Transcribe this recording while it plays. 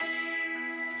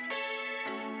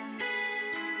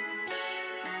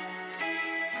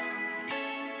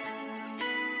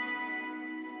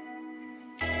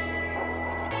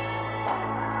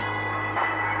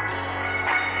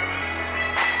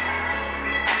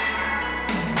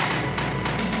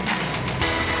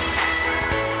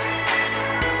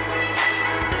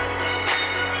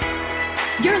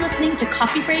You're listening to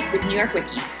Coffee Break with New York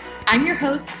Wiki. I'm your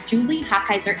host, Julie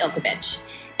Hochheiser-Ilkovich.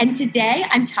 And today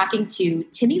I'm talking to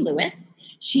Timmy Lewis.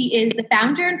 She is the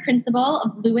founder and principal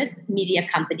of Lewis Media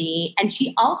Company, and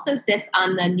she also sits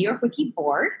on the New York Wiki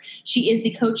board. She is the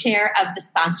co-chair of the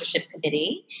sponsorship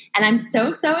committee. And I'm so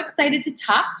excited to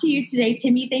talk to you today,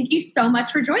 Timmy. Thank you so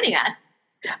much for joining us.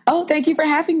 Oh, thank you for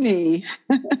having me.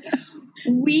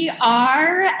 We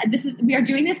are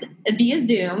doing this via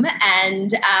Zoom,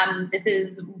 and this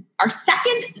is our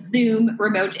second Zoom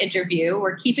remote interview.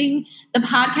 We're keeping the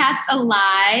podcast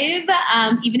alive,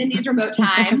 even in these remote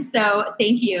times. So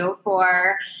thank you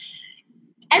for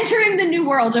entering the new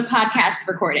world of podcast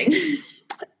recording.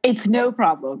 It's no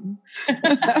problem.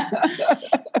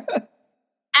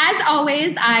 As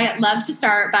always, I love to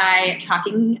start by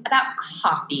talking about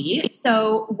coffee.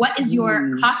 So what is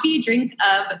your coffee drink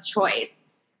of choice?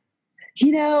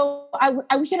 You know, I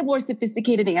wish I had a more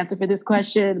sophisticated answer for this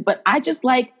question, but I just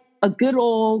like a good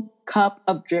old cup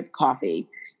of drip coffee.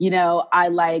 You know, I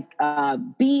like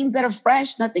beans that are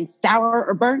fresh, nothing sour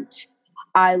or burnt.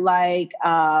 I like,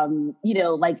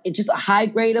 like it's just a high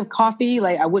grade of coffee.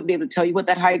 Like I wouldn't be able to tell you what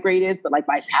that high grade is, but like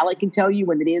my palate can tell you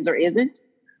when it is or isn't.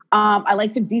 I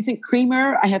like some decent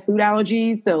creamer. I have food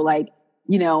allergies. So like,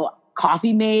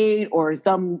 Coffee Mate or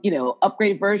some,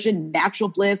 upgraded version, Natural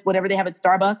Bliss, whatever they have at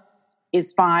Starbucks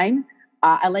is fine.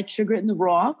 I like sugar in the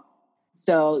raw.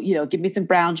 So, give me some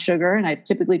brown sugar. And I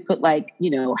typically put like,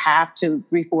 half to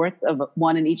 3/4 of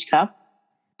one in each cup.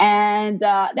 And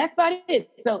that's about it.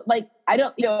 So like, I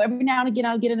don't, every now and again,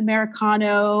 I'll get an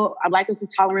Americano. I'm lactose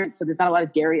intolerant. So there's not a lot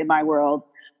of dairy in my world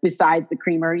besides the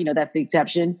creamer. That's the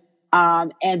exception.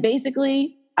 And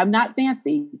basically, I'm not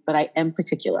fancy, but I am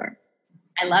particular.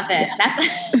 I love it. Yeah.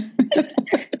 That's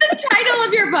the title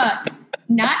of your book.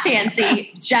 Not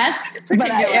fancy, just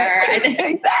particular.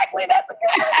 Exactly. That's a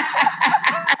good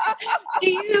one. Do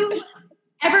you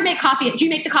ever make coffee? Do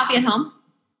you make the coffee at home?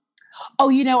 Oh,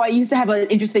 I used to have an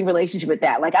interesting relationship with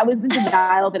that. Like I was in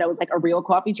denial that I was like a real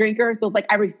coffee drinker. So like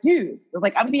I refused. I was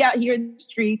like, I'm gonna be out here in the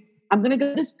street. I'm gonna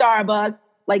go to Starbucks.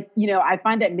 Like, I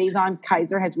find that Maison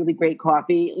Kaiser has really great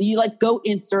coffee. You like go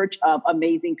in search of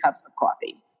amazing cups of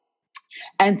coffee.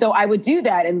 And so I would do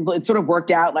that. And it sort of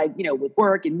worked out like, with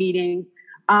work and meetings.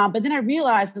 But then I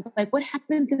realized it's like, what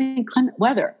happens in inclement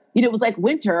weather? It was like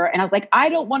winter. And I was like, I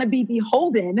don't want to be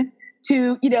beholden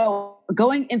to,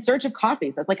 going in search of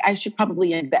coffee. So I was like, I should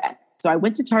probably invest. So I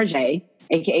went to Target,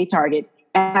 AKA Target,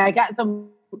 and I got some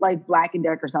like Black &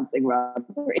 Decker or something rather.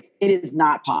 It is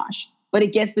not posh, but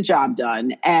it gets the job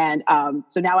done. And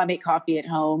so now I make coffee at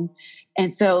home.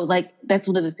 And so like, that's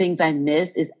one of the things I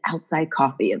miss is outside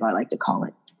coffee, as I like to call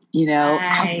it.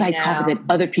 Outside coffee that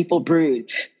other people brewed.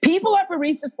 People are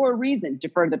baristas for a reason,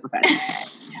 defer to the profession.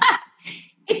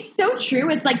 It's so true.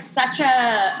 It's like such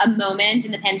a moment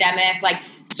in the pandemic, like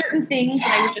certain things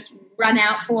that I would just run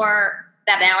out for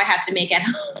that now I have to make at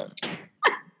home.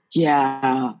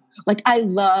 Yeah. Like I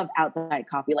love outside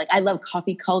coffee. Like I love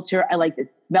coffee culture. I like the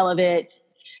smell of it.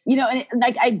 And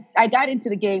like I got into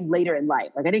the game later in life.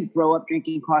 Like I didn't grow up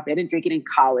drinking coffee. I didn't drink it in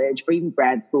college or even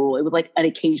grad school. It was like an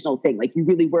occasional thing. Like you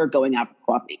really were going out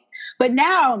for coffee. But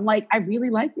now I'm like, I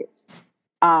really like it.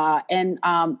 And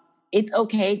it's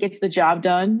okay. It gets the job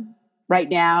done right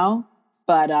now.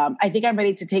 But I think I'm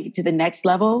ready to take it to the next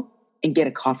level and get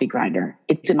a coffee grinder.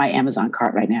 It's in my Amazon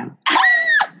cart right now.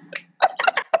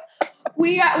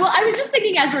 I was just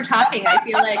thinking as we're talking, I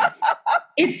feel like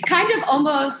it's kind of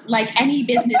almost like any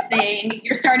business thing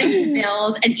you're starting to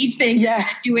build and each thing you're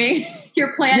doing,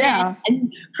 you're planning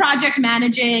and project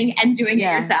managing and doing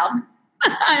it yourself.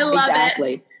 I love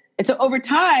it. And so over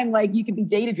time, like you can be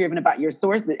data driven about your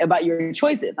sources, about your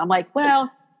choices. I'm like,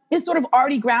 well, this sort of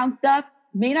already ground stuff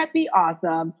may not be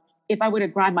awesome. If I were to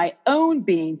grind my own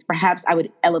beans, perhaps I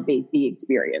would elevate the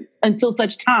experience until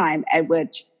such time at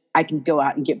which I can go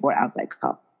out and get more outside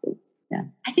coffee. Yeah.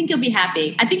 I think you'll be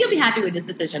happy. I think you'll be happy with this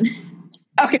decision.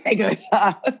 Okay, good.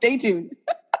 Stay tuned.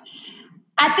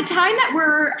 At the time that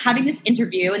we're having this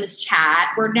interview and this chat,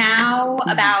 we're now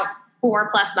about 4+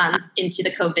 months into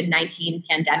the COVID-19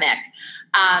 pandemic.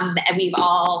 And we've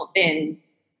all been,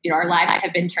 our lives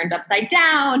have been turned upside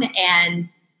down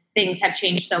and things have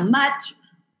changed so much.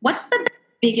 What's the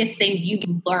biggest thing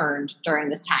you've learned during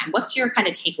this time? What's your kind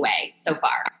of takeaway so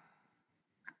far?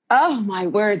 Oh my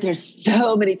word, there's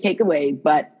so many takeaways,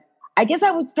 but I guess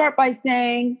I would start by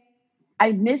saying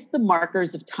I miss the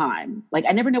markers of time. Like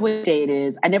I never know what day it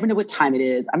is. I never know what time it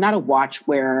is. I'm not a watch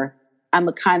wearer. I'm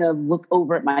a kind of look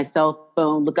over at my cell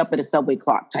phone, look up at a subway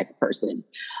clock type of person.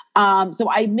 So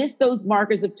I miss those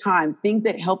markers of time, things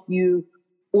that help you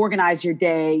organize your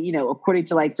day, according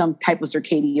to like some type of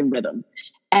circadian rhythm.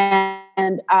 And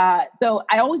so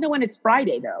I always know when it's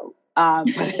Friday though.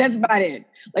 But that's about it.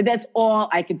 Like, that's all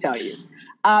I can tell you.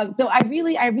 So I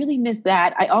really miss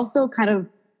that. I also kind of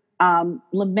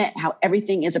lament how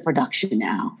everything is a production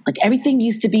now. Like, everything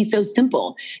used to be so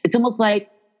simple. It's almost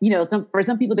like, for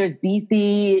some people there's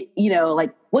BC,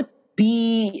 like what's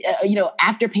B,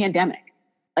 after pandemic.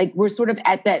 Like, we're sort of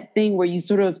at that thing where you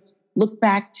sort of look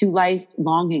back to life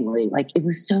longingly. Like, it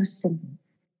was so simple.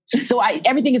 So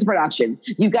everything is production.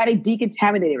 You got to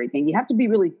decontaminate everything. You have to be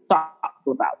really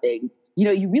thoughtful about things.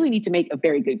 You really need to make a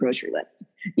very good grocery list.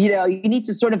 You need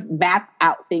to sort of map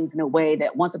out things in a way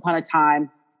that once upon a time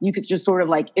you could just sort of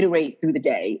like iterate through the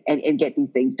day and get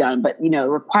these things done. But, it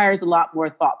requires a lot more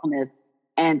thoughtfulness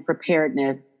and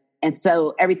preparedness. And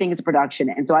so everything is a production.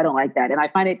 And so I don't like that. And I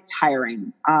find it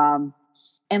tiring.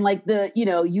 And like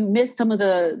you miss some of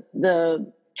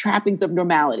the trappings of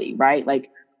normality, right? Like,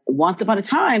 once upon a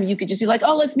time, you could just be like,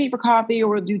 oh, let's meet for coffee,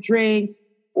 or we'll do drinks,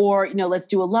 or, let's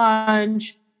do a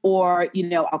lunch, or,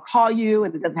 I'll call you,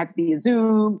 and it doesn't have to be a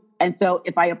Zoom. And so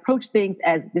if I approach things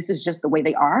as this is just the way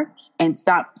they are and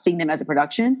stop seeing them as a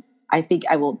production, I think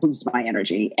I will boost my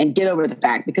energy and get over the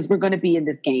fact, because we're going to be in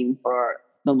this game for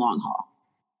the long haul.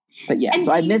 But yeah,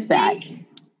 so I miss that.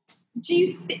 Do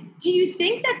you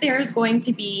think that there's going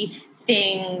to be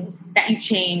things that you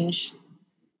change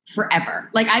forever?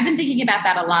 Like, I've been thinking about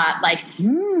that a lot. Like,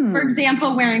 for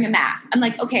example, wearing a mask. I'm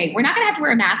like, okay, we're not going to have to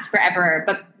wear a mask forever.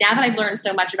 But now that I've learned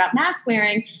so much about mask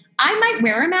wearing, I might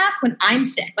wear a mask when I'm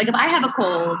sick. Like, if I have a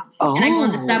cold and I go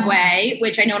on the subway,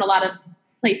 which I know in a lot of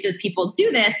places people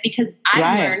do this, because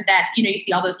I've learned that, you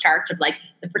see all those charts of like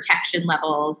the protection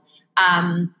levels.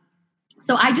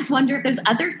 So I just wonder if there's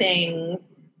other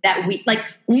things that we like.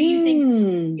 Do you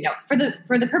think, for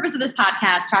the purpose of this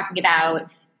podcast, talking about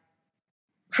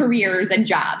careers and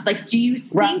jobs, like, do you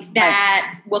think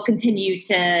that will continue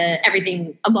to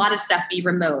a lot of stuff be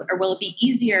remote, or will it be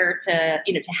easier to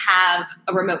have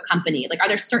a remote company? Like, are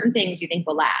there certain things you think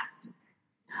will last?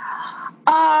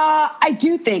 I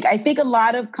think a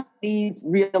lot of companies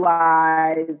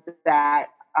realize that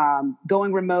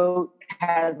going remote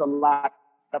has a lot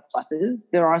of pluses.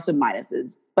 There are some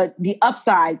minuses, but the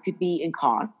upside could be in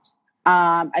cost.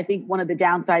 I think one of the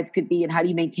downsides could be in how do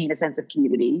you maintain a sense of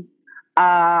community.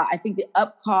 I think the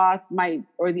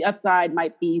upside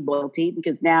might be loyalty,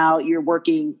 because now you're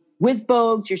working with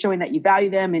folks, you're showing that you value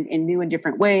them in new and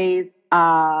different ways.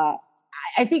 I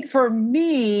think for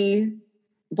me,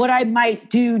 what I might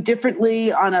do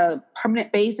differently on a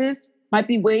permanent basis might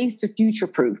be ways to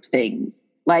future-proof things.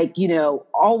 Like,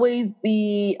 always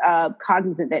be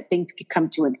cognizant that things could come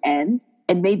to an end,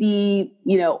 and maybe,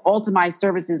 alter my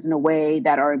services in a way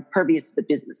that are impervious to the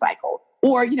business cycle,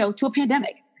 or, to a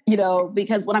pandemic.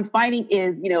 Because what I'm finding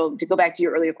is, to go back to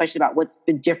your earlier question about what's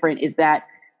been different, is that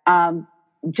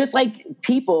just like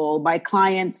people, my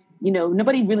clients,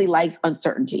 nobody really likes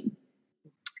uncertainty.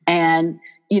 And,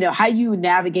 how you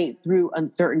navigate through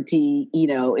uncertainty,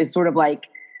 is sort of like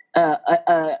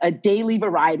a daily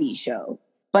variety show.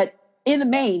 But in the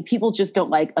main, people just don't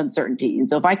like uncertainty. And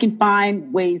so if I can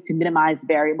find ways to minimize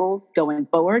variables going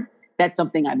forward, that's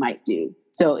something I might do.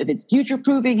 So if it's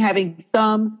future-proofing, having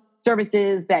some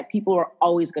services that people are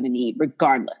always going to need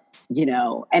regardless,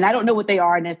 and I don't know what they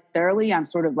are necessarily. I'm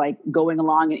sort of like going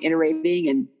along and iterating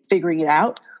and figuring it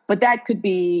out, but that could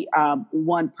be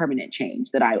one permanent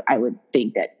change that I would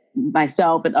think that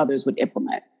myself and others would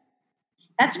implement.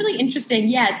 That's really interesting.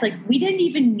 Yeah. It's like, we didn't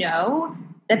even know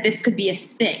that this could be a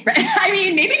thing, right? I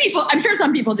mean, I'm sure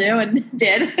some people do and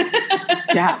did.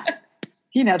 Yeah.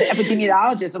 The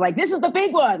epidemiologists are like, this is the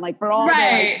big one. Like, for all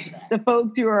the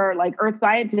folks who are like earth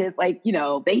scientists, like, they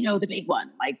know the big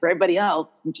one. Like, for everybody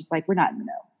else, we're just like, we're not in the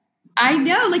know. I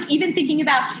know. Like, even thinking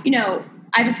about,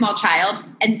 I have a small child,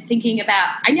 and thinking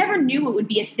about, I never knew it would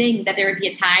be a thing, that there would be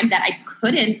a time that I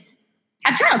couldn't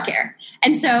have childcare.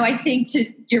 And so I think, to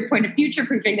your point of future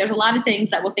proofing, there's a lot of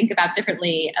things that we'll think about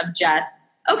differently, of just,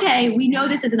 okay, we know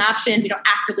this is an option. We don't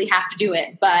actively have to do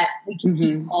it, but we can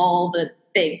keep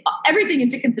everything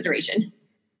into consideration.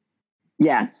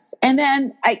 Yes. And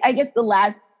then I guess the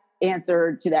last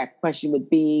answer to that question would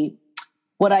be,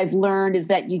 what I've learned is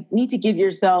that you need to give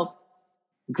yourself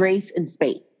grace and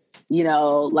space. We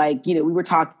were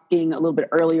talking a little bit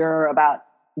earlier about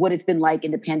what it's been like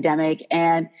in the pandemic,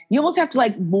 and you almost have to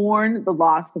like mourn the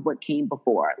loss of what came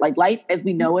before. Like, life as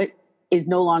we know it is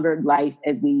no longer life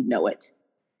as we know it.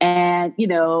 And,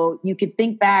 you can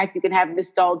think back, you can have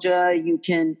nostalgia, you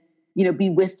can, be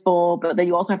wistful, but then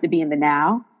you also have to be in the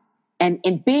now. And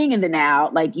in being in the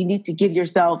now, like, you need to give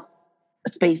yourself a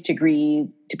space to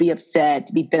grieve, to be upset,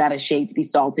 to be bent out of shape, to be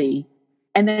salty,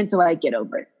 and then to like get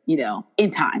over it. in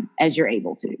time as you're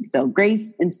able to. So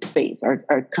grace and space are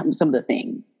some of the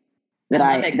things that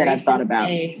I've thought about.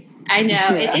 Space. I know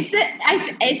Yeah.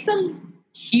 it's a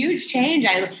huge change.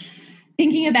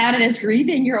 Thinking about it as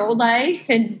grieving your old life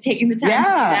and taking the time to do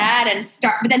that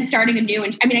but then starting a new.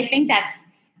 And I mean, I think that's,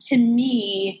 to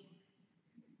me,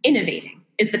 innovating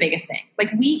is the biggest thing. Like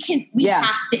we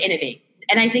have to innovate.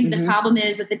 And I think the problem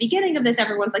is at the beginning of this,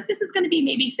 everyone's like, this is going to be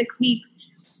maybe 6 weeks.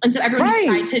 And so everyone's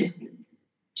trying to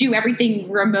do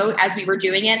everything remote as we were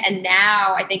doing it. And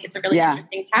now I think it's a really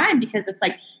interesting time because it's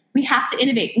like, we have to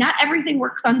innovate. Not everything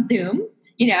works on Zoom,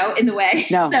 in the way.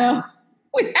 No. So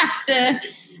we have to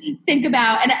think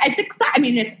about, and it's exciting. I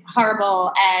mean, it's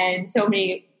horrible and so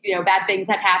many, bad things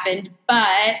have happened,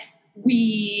 but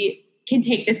we can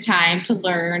take this time to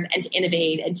learn and to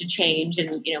innovate and to change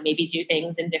and, maybe do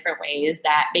things in different ways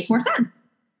that make more sense.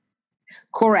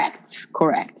 Correct.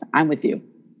 I'm with you.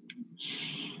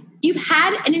 You've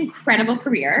had an incredible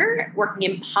career working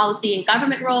in policy and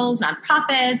government roles,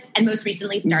 nonprofits, and most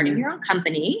recently starting your own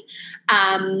company.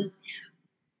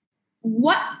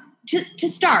 To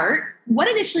start, what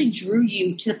initially drew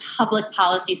you to the public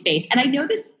policy space? And I know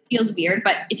this feels weird,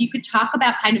 but if you could talk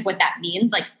about kind of what that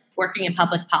means, like working in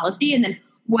public policy, and then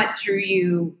what drew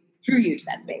you to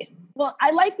that space? Well, I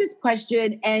like this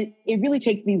question, and it really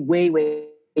takes me way, way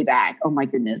back. Oh my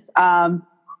goodness.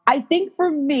 I think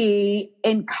for me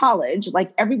in college,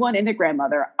 like everyone and their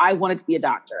grandmother, I wanted to be a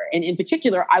doctor. And in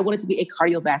particular, I wanted to be a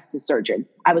cardiovascular surgeon.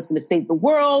 I was going to save the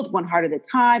world one heart at a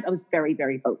time. I was very,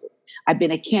 very focused. I've been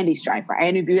a candy striper. I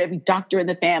interviewed every doctor in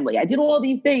the family. I did all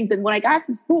these things. And when I got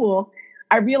to school,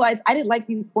 I realized I didn't like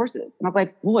these courses. And I was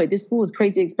like, boy, this school is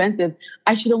crazy expensive.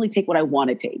 I should only take what I want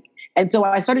to take. And so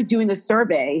I started doing a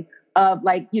survey of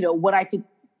what I could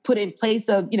put in place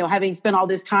of, having spent all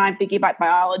this time thinking about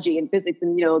biology and physics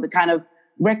and, the kind of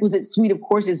requisite suite of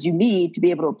courses you need to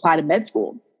be able to apply to med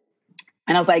school.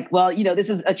 And I was like, well, this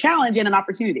is a challenge and an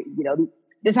opportunity.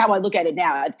 This is how I look at it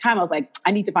now. At the time, I was like, I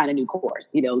need to find a new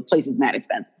course. The place is mad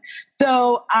expensive.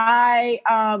 So I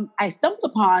stumbled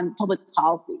upon public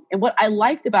policy. And what I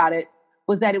liked about it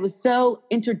was that it was so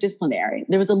interdisciplinary.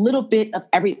 There was a little bit of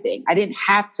everything. I didn't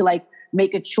have to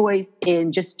make a choice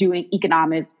in just doing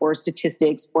economics or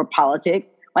statistics or politics.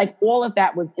 Like all of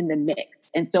that was in the mix.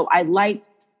 And so I liked,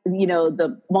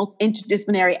 the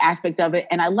interdisciplinary aspect of it.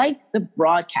 And I liked the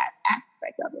broadcast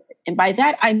aspect of it. And by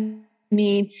that, I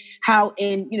mean how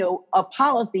in, a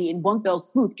policy in one fell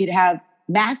swoop could have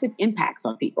massive impacts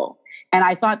on people. And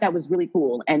I thought that was really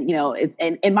cool. And, it's,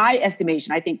 and in my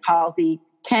estimation, I think policy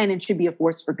can and should be a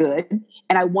force for good.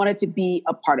 And I wanted to be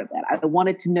a part of that. I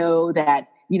wanted to know that,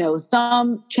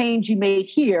 some change you made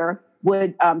here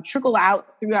would trickle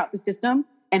out throughout the system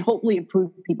and hopefully improve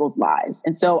people's lives.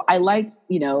 And so I liked,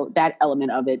 that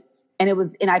element of it.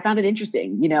 And I found it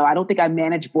interesting. I don't think I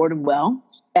managed boredom well,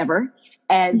 ever.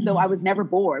 And so I was never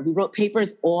bored. We wrote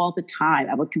papers all the time.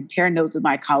 I would compare notes with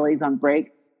my colleagues on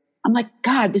breaks. I'm like,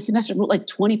 God, this semester I wrote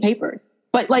 20 papers.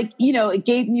 But it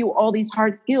gave you all these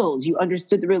hard skills. You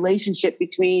understood the relationship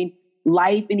between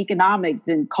life and economics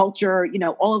and culture.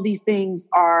 All of these things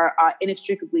are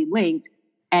inextricably linked,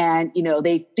 and,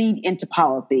 they feed into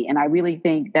policy. And I really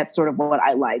think that's sort of what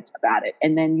I liked about it.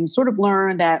 And then you sort of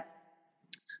learn that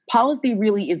policy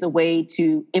really is a way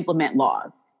to implement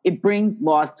laws. It brings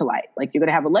laws to life. Like you're going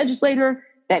to have a legislator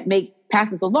that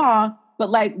passes the law,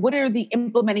 but what are the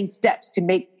implementing steps to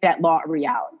make that law a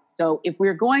reality? So if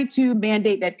we're going to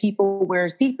mandate that people wear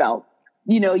seatbelts,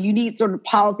 you need sort of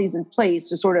policies in place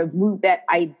to sort of move that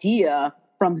idea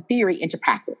from theory into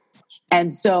practice.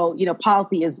 And so,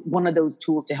 policy is one of those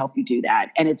tools to help you do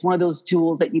that. And it's one of those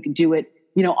tools that you can do it,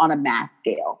 on a mass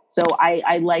scale. So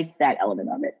I liked that element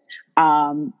of it.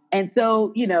 And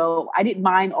so, I didn't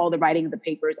mind all the writing of the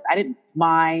papers. I didn't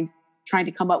mind trying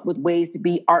to come up with ways to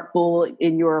be artful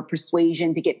in your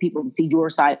persuasion to get people to see your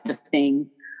side of things.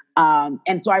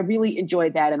 And so I really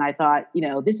enjoyed that. And I thought,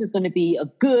 this is going to be a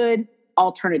good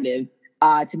alternative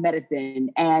to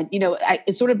medicine. And,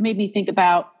 it sort of made me think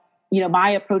about, my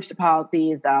approach to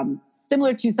policy is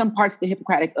similar to some parts of the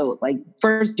Hippocratic Oath, like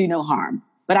first, do no harm.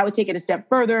 But I would take it a step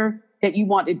further, that you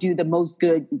want to do the most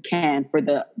good you can for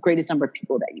the greatest number of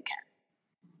people that you can.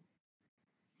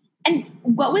 And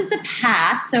what was the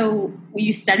path? So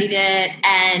you studied it,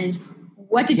 and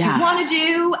what did you want to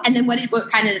do? And then what were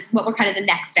kind of the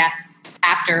next steps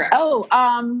after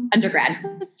undergrad?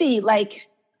 Let's see,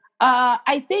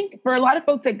 I think for a lot of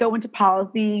folks that go into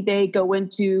policy, they go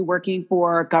into working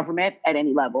for government at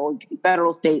any level. It could be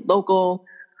federal, state, local.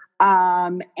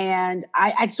 And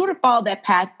I sort of followed that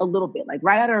path a little bit.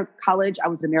 Right out of college, I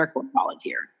was an AmeriCorps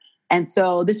volunteer. And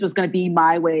so this was going to be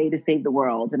my way to save the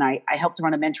world. And I helped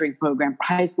run a mentoring program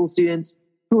for high school students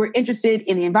who were interested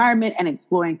in the environment and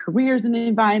exploring careers in the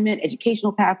environment,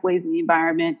 educational pathways in the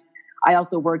environment. I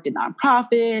also worked in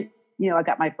nonprofit. I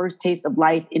got my first taste of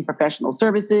life in professional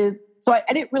services. So I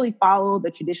didn't really follow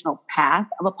the traditional path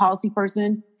of a policy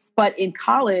person. But in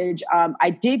college, I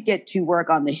did get to work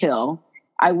on the Hill.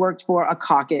 I worked for a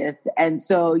caucus. And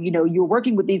so, you're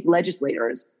working with these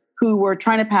legislators who were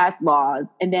trying to pass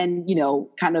laws and then,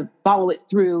 kind of follow it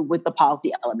through with the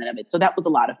policy element of it. So that was a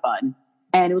lot of fun.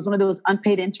 And it was one of those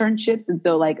unpaid internships. And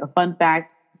so like a fun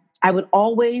fact, I would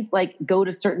always like go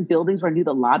to certain buildings where I knew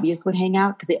the lobbyists would hang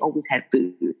out because they always had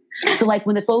food. So like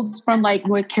when the folks from like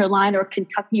North Carolina or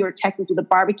Kentucky or Texas with a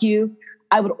barbecue,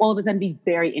 I would all of a sudden be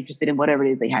very interested in whatever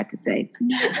it is they had to say.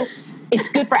 It's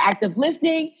good for active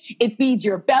listening. It feeds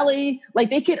your belly.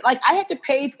 Like I had to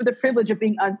pay for the privilege of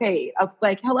being unpaid. I was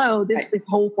like, hello, this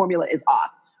whole formula is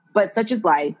off. But such is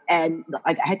life. And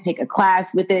like I had to take a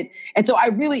class with it. And so I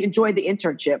really enjoyed the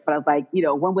internship. But I was like,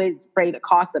 one way to defray the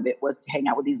cost of it was to hang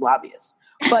out with these lobbyists.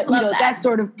 But, that's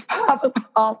sort of public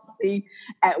policy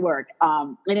at work.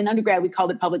 And in undergrad, we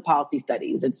called it public policy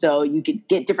studies. And so you could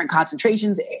get different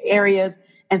concentrations areas.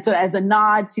 And so as a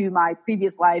nod to my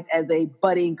previous life as a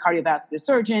budding cardiovascular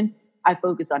surgeon, I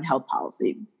focused on health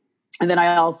policy. And then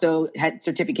I also had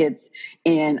certificates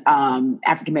in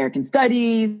African-American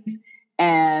studies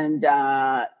and,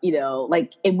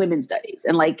 like in women's studies.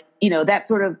 And like, that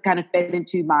sort of kind of fed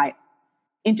into my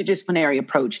interdisciplinary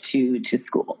approach to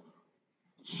school.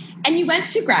 And you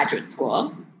went to graduate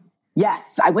school.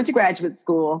 Yes, I went to graduate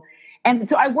school. And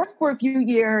so I worked for a few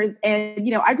years and,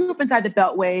 I grew up inside the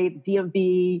Beltway,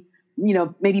 DMV,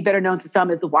 maybe better known to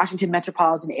some as the Washington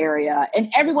metropolitan area.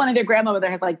 And everyone and their grandmother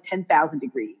has like 10,000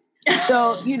 degrees.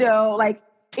 So,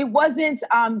 it wasn't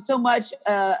so much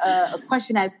a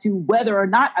question as to whether or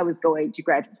not I was going to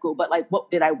graduate school, but like,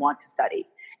 what did I want to study?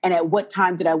 And at what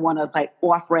time did I want to like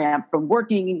off ramp from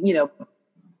working,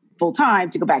 full time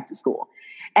to go back to school?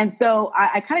 And so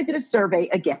I kind of did a survey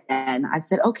again. I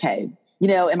said, okay,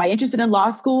 am I interested in law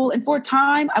school? And for a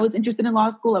time I was interested in law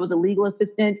school. I was a legal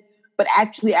assistant, but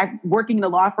actually working in a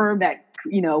law firm that,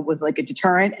 was like a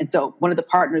deterrent. And so one of the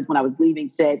partners when I was leaving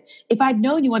said, if I'd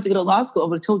known you wanted to go to law school, I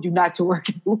would have told you not to work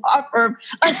in a law firm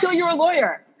until you're a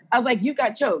lawyer. I was like, you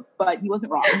got jokes, but he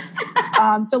wasn't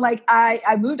wrong. So like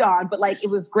I moved on, but like,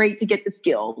 it was great to get the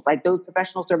skills. Like those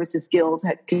professional services skills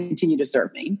had continued to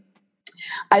serve me.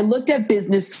 I looked at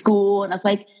business school and I was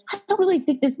like, I don't really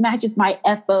think this matches my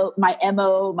MO,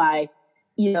 my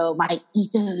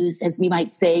ethos, as we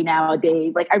might say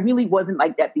nowadays. Like I really wasn't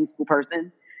like that B school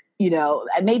person.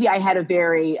 Maybe I had a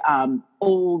very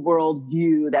old world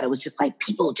view that it was just like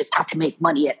people just out to make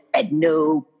money at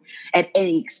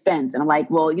any expense. And I'm like,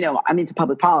 well, I'm into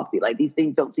public policy. Like these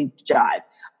things don't seem to jive.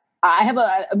 I have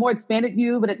a more expanded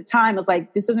view, but at the time I was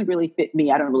like, this doesn't really fit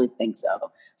me. I don't really think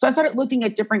so. So I started looking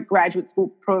at different graduate school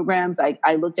programs.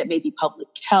 I looked at maybe public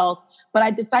health, but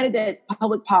I decided that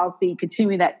public policy,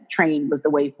 continuing that train was the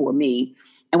way for me.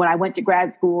 And when I went to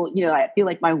grad school, I feel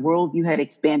like my worldview had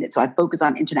expanded. So I focused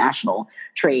on international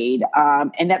trade.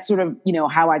 And that's sort of,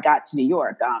 how I got to New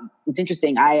York. It's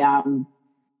interesting.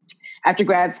 After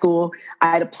grad school,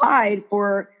 I had applied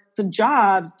for some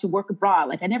jobs to work abroad.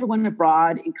 Like I never went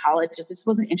abroad in college. I just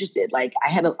wasn't interested. Like I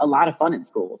had a lot of fun in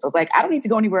school. So I was like, I don't need to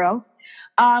go anywhere else.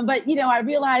 But I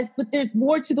realized, but there's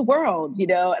more to the world,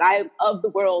 and I'm of the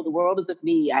world is of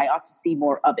me. I ought to see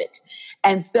more of it.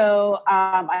 And so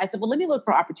I said, well, let me look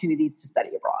for opportunities to study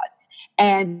abroad.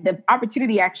 And the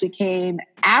opportunity actually came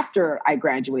after I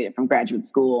graduated from graduate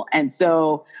school. And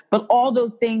so, but all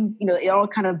those things, it all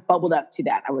kind of bubbled up to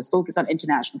that. I was focused on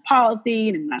international policy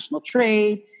and international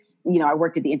trade. I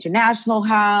worked at the International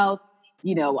House.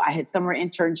 I had summer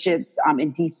internships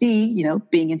in DC,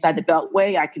 being inside the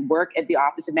Beltway. I could work at the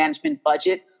Office of Management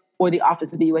Budget or the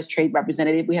Office of the U.S. Trade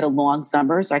Representative. We had a long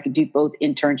summer, so I could do both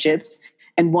internships.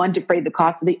 And one defrayed the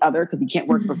cost of the other because you can't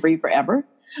work for free forever.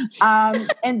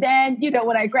 And then,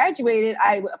 when I graduated,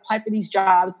 I applied for these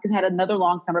jobs because I had another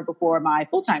long summer before my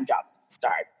full-time jobs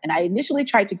start. And I initially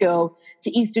tried to go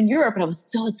to Eastern Europe, and I was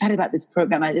so excited about this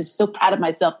program. I was so proud of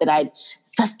myself that I'd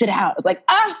sussed it out. I was like,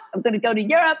 I'm going to go to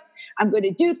Europe. I'm going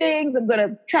to do things. I'm going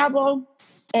to travel.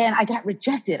 And I got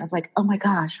rejected. I was like, oh my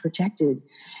gosh, rejected.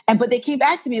 But they came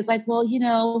back to me. It's like, well,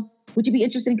 would you be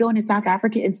interested in going to South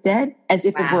Africa instead? As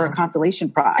if it were a consolation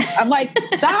prize. I'm like,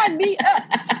 sign me up.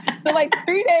 So like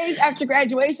 3 days after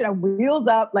graduation, I'm wheels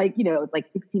up, like, it's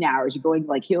like 16 hours. You're going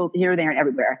like here, there, and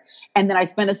everywhere. And then I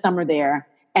spent a summer there.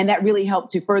 And that really helped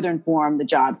to further inform the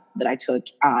job that I took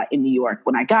in New York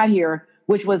when I got here,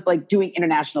 which was like doing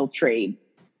international trade.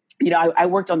 I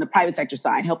worked on the private sector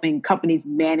side, helping companies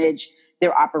manage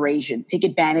their operations, take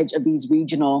advantage of these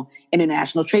regional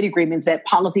international trade agreements that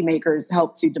policymakers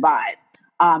help to devise.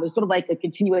 It was sort of like a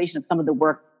continuation of some of the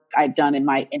work I'd done in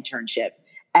my internship.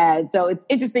 And so it's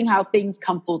interesting how things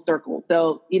come full circle.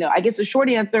 So, I guess the short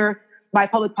answer, my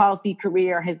public policy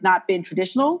career has not been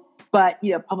traditional, but,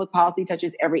 public policy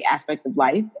touches every aspect of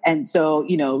life. And so,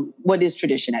 what is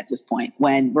tradition at this point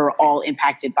when we're all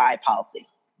impacted by policy?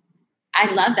 I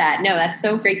love that. No, that's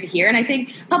so great to hear. And I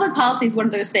think public policy is one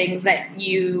of those things that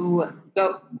you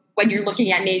go, when you're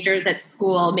looking at majors at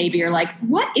school, maybe you're like,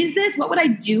 what is this? What would I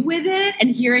do with it? And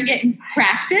hearing it in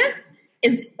practice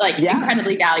is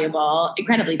incredibly valuable,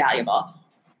 incredibly valuable.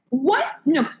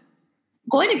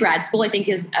 Going to grad school, I think,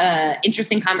 is an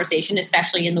interesting conversation,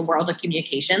 especially in the world of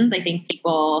communications. I think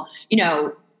people,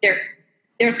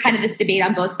 there's kind of this debate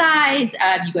on both sides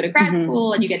of you go to grad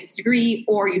school and you get this degree,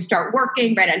 or you start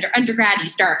working right under undergrad.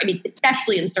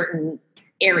 Especially in certain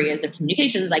areas of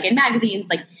communications, like in magazines,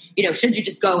 should you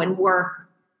just go and work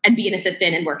and be an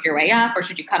assistant and work your way up, or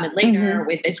should you come in later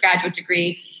with this graduate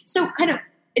degree? So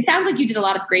it sounds like you did a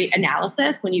lot of great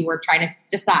analysis when you were trying to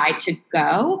decide to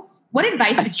go. What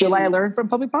advice I learned from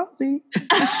public policy.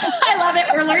 I love it.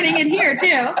 We're learning it here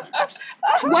too.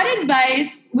 What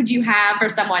advice would you have for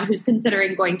someone who's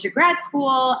considering going to grad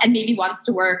school and maybe wants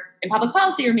to work in public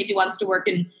policy, or maybe wants to work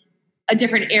in a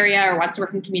different area, or wants to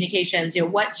work in communications?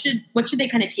 What should they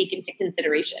kind of take into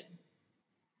consideration?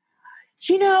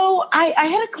 I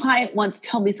had a client once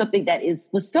tell me something that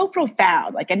was so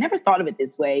profound. I never thought of it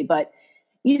this way, but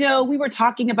we were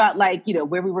talking about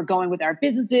where we were going with our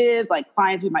businesses,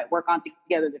 clients we might work on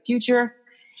together in the future.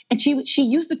 And she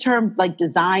used the term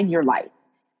design your life.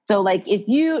 So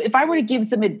if I were to give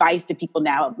some advice to people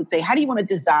now, I would say, how do you want to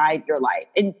design your life?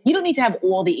 And you don't need to have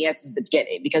all the answers at the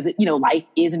beginning, because life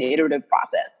is an iterative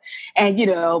process, and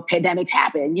pandemics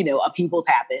happen, upheavals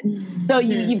happen. So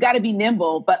you've got to be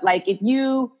nimble. But if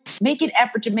you make an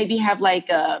effort to maybe have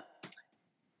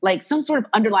some sort of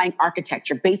underlying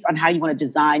architecture based on how you want to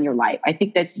design your life, I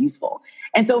think that's useful.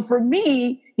 And so for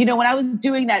me, when I was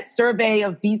doing that survey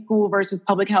of B school versus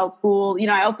public health school,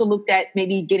 I also looked at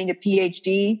maybe getting a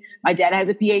PhD. My dad has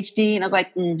a PhD, and I was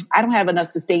like, I don't have enough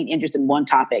sustained interest in one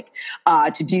topic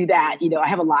to do that. I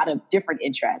have a lot of different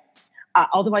interests,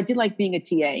 although I did like being a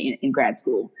TA in grad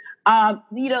school.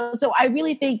 So I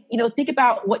really think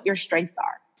about what your strengths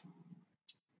are.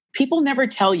 People never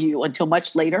tell you until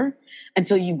much later,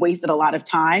 until you've wasted a lot of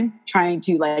time trying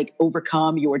to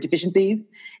overcome your deficiencies,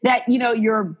 that,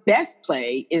 your best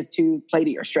play is to play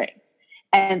to your strengths.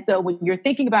 And so when you're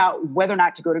thinking about whether or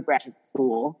not to go to graduate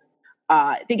school,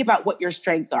 think about what your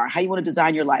strengths are, how you want to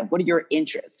design your life, what are your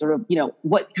interests,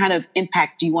 what kind of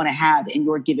impact do you want to have in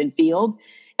your given field,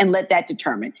 and let that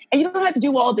determine. And you don't have to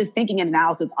do all this thinking and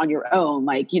analysis on your own.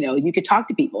 You could talk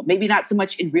to people, maybe not so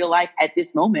much in real life at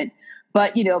this moment,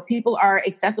 but, people are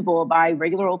accessible by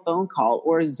regular old phone call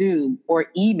or Zoom or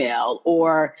email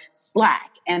or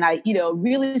Slack. And I,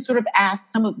 really sort of ask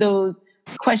some of those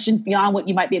questions beyond what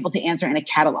you might be able to answer in a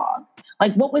catalog.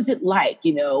 What was it like?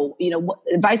 What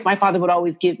advice my father would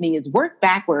always give me is work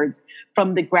backwards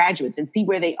from the graduates and see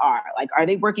where they are. Are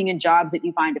they working in jobs that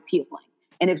you find appealing?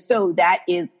 And if so, that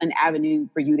is an avenue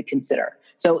for you to consider.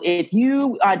 So if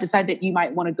you decide that you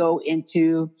might want to go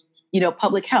into,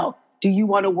 public health, do you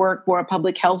want to work for a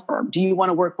public health firm? Do you want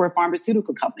to work for a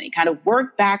pharmaceutical company? Kind of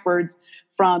work backwards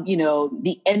from,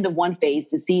 the end of one phase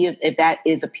to see if that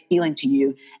is appealing to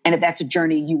you and if that's a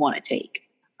journey you want to take.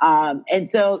 And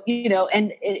so,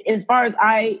 and as far as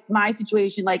my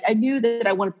situation, I knew that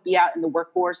I wanted to be out in the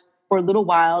workforce for a little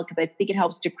while, because I think it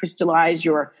helps to crystallize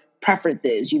your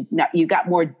preferences. You got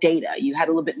more data. You had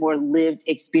a little bit more lived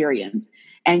experience,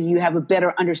 and you have a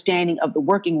better understanding of the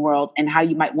working world and how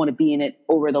you might want to be in it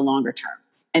over the longer term.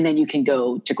 And then you can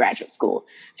go to graduate school.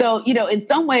 So, in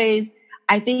some ways,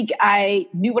 I think I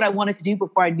knew what I wanted to do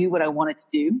before I knew what I wanted to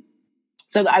do.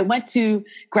 So I went to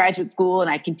graduate school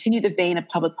and I continued the vein of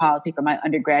public policy for my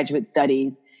undergraduate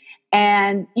studies.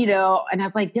 And, and I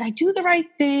was like, did I do the right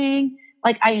thing?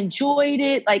 I enjoyed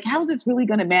it. How is this really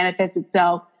going to manifest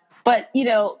itself? But,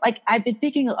 I've been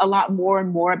thinking a lot more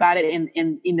and more about it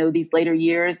in these later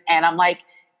years. And I'm like,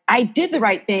 I did the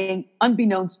right thing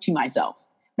unbeknownst to myself.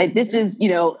 This is,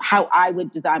 how I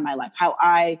would design my life, how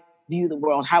I view the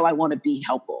world, how I want to be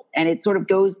helpful. And it sort of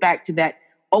goes back to that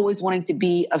always wanting to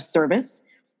be of service.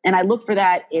 And I look for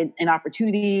that in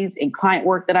opportunities, in client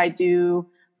work that I do,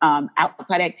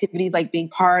 outside activities like being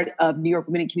part of New York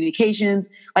Women in Communications.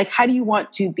 How do you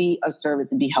want to be of service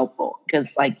and be helpful?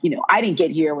 Because I didn't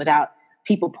get here without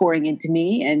people pouring into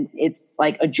me, and it's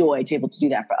a joy to be able to do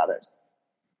that for others.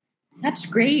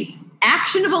 Such great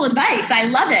actionable advice. I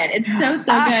love it. It's so good.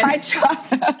 I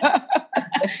try.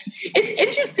 It's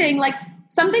interesting. Like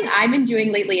something I've been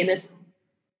doing lately in this,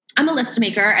 I'm a list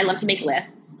maker. I love to make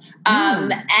lists.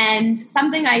 And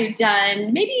something I've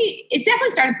done, maybe it's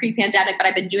definitely started pre-pandemic, but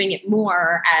I've been doing it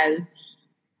more as,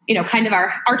 kind of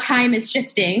our time is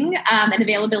shifting and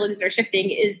availabilities are shifting,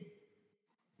 is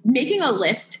making a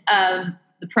list of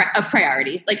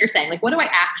priorities. Like you're saying, like, what do I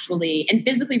actually, and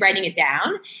physically writing it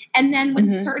down. And then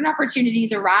when certain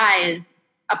opportunities arise,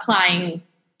 applying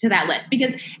to that list.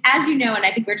 Because as you know, and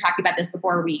I think we were talking about this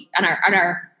before on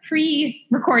our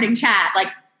pre-recording chat, like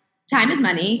time is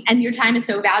money and your time is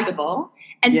so valuable.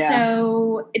 And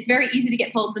so it's very easy to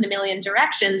get pulled in a million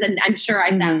directions. And I'm sure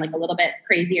I sound like a little bit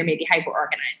crazy or maybe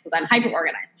hyper-organized, because I'm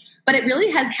hyper-organized. But it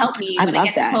really has helped me when I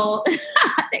get pulled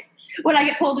when I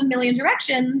get pulled in a million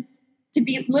directions, to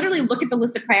be literally look at the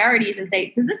list of priorities and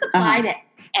say, does this apply to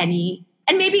any?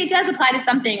 And maybe it does apply to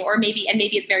something, or maybe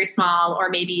it's very small, or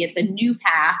maybe it's a new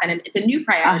path and it's a new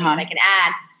priority that I can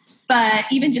add. But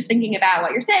even just thinking about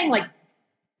what you're saying, like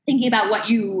thinking about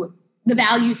the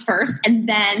values first, and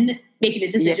then making the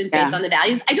decisions based on the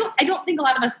values. I don't think a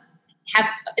lot of us have.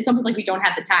 It's almost like we don't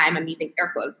have the time. I'm using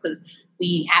air quotes because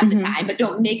we have the time, but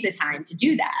don't make the time to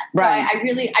do that. So I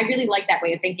really like that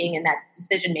way of thinking and that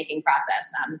decision making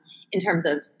process in terms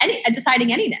of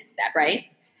deciding any next step, right?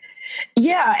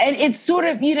 Yeah. And it's sort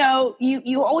of,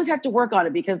 you always have to work on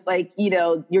it, because like,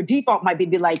 your default might be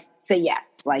like, say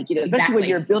yes. Like, especially when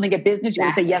you're building a business, you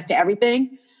want to say yes to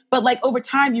everything. But like over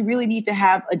time, you really need to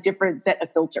have a different set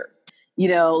of filters.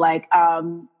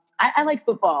 I like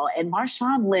football, and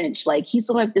Marshawn Lynch, like he's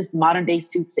sort of like this modern day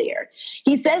soothsayer.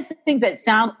 He says things that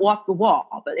sound off the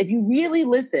wall, but if you really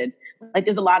listen, like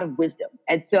there's a lot of wisdom.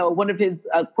 And so one of his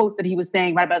quotes that he was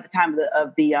saying right about the time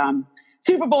of the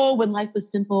Super Bowl, when life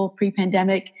was simple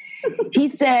pre-pandemic, he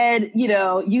said,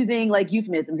 using like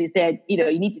euphemisms, he said, you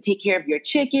need to take care of your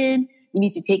chicken. You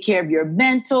need to take care of your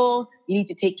mental. You need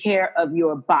to take care of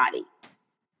your body,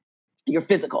 your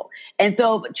physical. And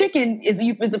so chicken is a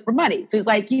euphemism for money. So it's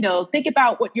like, think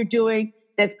about what you're doing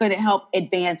that's going to help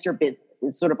advance your business.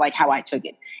 It's sort of like how I took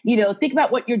it. Think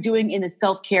about what you're doing in the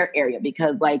self-care area,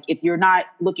 because like if you're not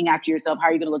looking after yourself, how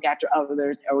are you going to look after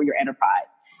others or your enterprise?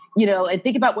 And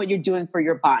think about what you're doing for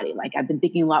your body. Like I've been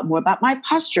thinking a lot more about my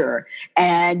posture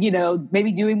and,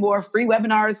 maybe doing more free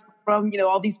webinars from,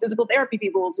 all these physical therapy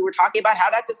people who are talking about how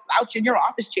not to slouch in your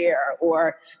office chair,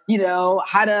 or,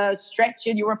 how to stretch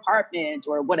in your apartment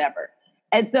or whatever.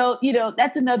 And so,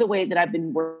 that's another way that I've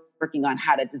been working on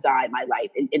how to design my life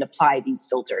and apply these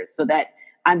filters so that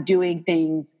I'm doing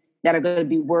things that are going to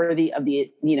be worthy of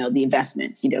the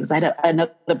investment, because I had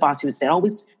another boss who said,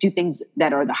 always do things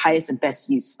that are the highest and best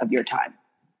use of your time.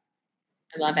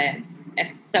 I love it.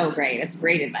 It's so great. It's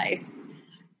great advice.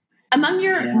 Among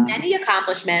your many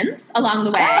accomplishments along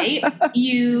the way,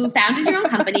 you founded your own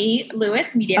company,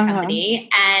 Lewis Media Company,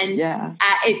 and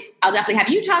I'll definitely have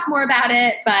you talk more about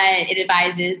it, but it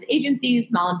advises agencies,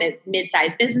 small and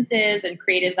mid-sized businesses, and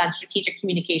creatives on strategic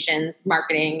communications,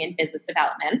 marketing, and business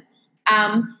development.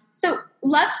 So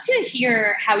love to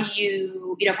hear how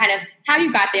you kind of how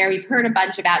you got there. We've heard a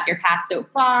bunch about your path so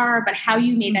far, but how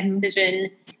you made that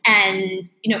decision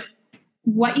and,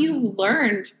 what you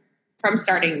learned from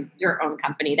starting your own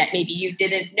company that maybe you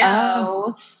didn't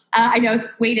know. I know it's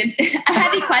weighted a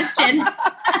heavy question.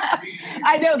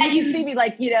 I know. You see me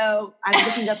like, I'm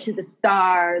looking up to the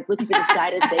stars, looking for the sky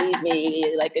to save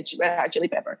me, like a Red Hot Chili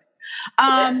Pepper.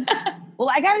 Well,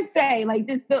 I gotta say, like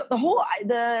this, the whole,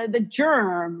 the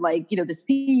germ, like, the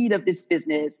seed of this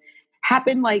business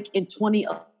happened like in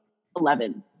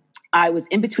 2011. I was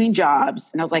in between jobs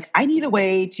and I was like, I need a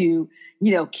way to,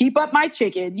 keep up my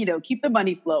chicken, keep the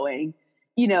money flowing,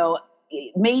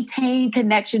 maintain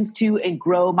connections to and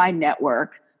grow my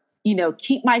network,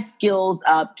 keep my skills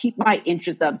up, keep my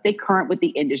interests up, stay current with the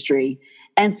industry.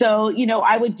 And so,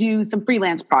 I would do some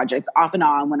freelance projects off and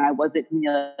on when I wasn't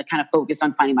kind of focused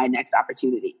on finding my next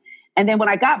opportunity. And then when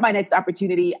I got my next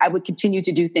opportunity, I would continue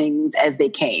to do things as they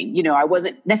came. I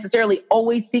wasn't necessarily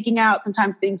always seeking out.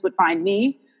 Sometimes things would find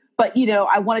me, but,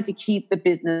 I wanted to keep the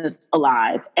business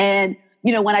alive. And,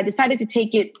 when I decided to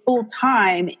take it full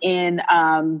time in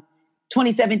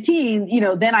 2017,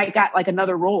 then I got like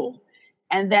another role.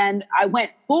 And then I went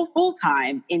full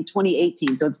time in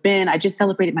 2018. So I just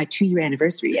celebrated my 2-year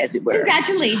anniversary, as it were.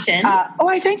 Congratulations.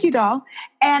 I thank you, doll.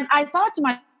 And I thought to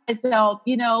myself,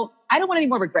 I don't want any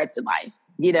more regrets in life.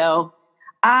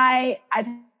 I've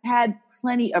had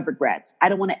plenty of regrets. I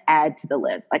don't want to add to the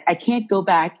list. Like I can't go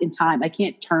back in time. I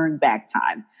can't turn back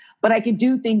time, but I could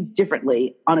do things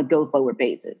differently on a go forward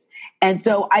basis. And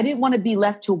so I didn't want to be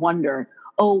left to wonder,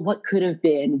 oh, what could have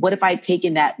been? What if I had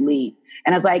taken that leap?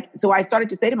 And I was like, so I started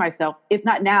to say to myself, if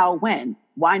not now, when?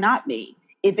 Why not me?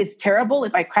 If it's terrible,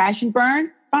 if I crash and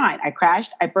burn, fine. I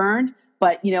crashed, I burned,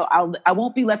 but I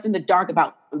won't be left in the dark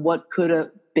about what could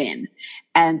have been.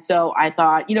 And so I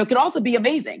thought, it could also be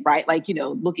amazing, right? Like,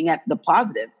 looking at the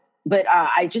positive, but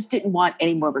I just didn't want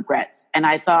any more regrets. And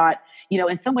I thought,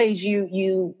 in some ways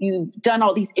you've done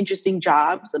all these interesting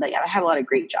jobs, and I had a lot of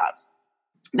great jobs.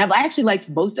 And I've actually liked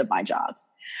most of my jobs.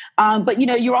 But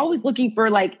you're always looking for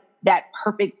like that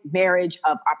perfect marriage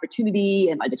of opportunity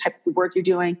and like the type of work you're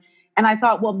doing. And I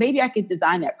thought, well, maybe I could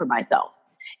design that for myself.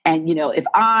 And, if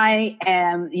I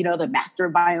am, the master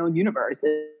of my own universe,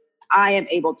 I am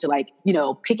able to like,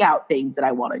 pick out things that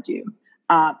I want to do.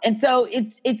 And so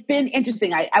it's been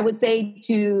interesting. I would say,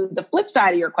 to the flip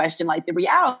side of your question, like the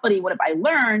reality, what have I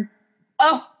learned?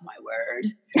 Oh my word.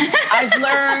 I've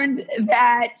learned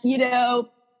that,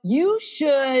 you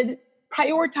should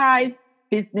prioritize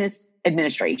business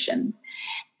administration.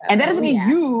 And that doesn't mean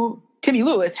you, Timmy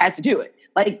Lewis, has to do it.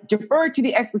 Like, defer to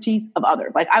the expertise of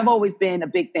others. Like, I've always been a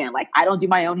big fan. Like, I don't do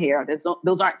my own hair.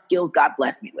 Those aren't skills God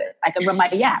blessed me with. I can run my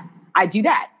Yap. I do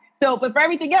that. So, but for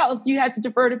everything else, you have to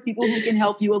defer to people who can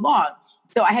help you along.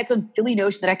 So I had some silly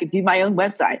notion that I could do my own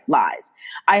website. Lies.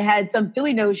 I had some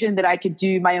silly notion that I could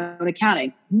do my own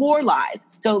accounting. More lies.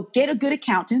 So get a good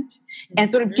accountant and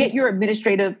sort of get your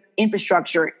administrative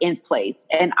infrastructure in place.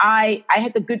 And I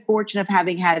had the good fortune of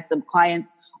having had some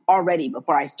clients already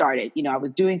before I started. I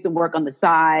was doing some work on the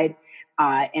side,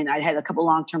 and I had a couple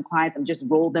long-term clients and just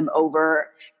rolled them over.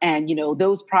 And,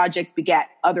 those projects begat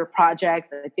other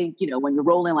projects. And I think, when you're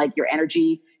rolling, like, your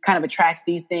energy kind of attracts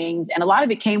these things. And a lot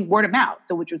of it came word of mouth,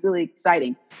 so which was really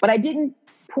exciting. But I didn't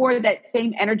pour that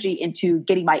same energy into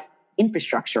getting my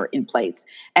infrastructure in place.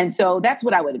 And so that's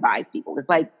what I would advise people. It's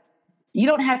like, you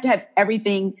don't have to have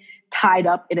everything tied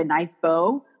up in a nice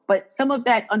bow, but some of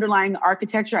that underlying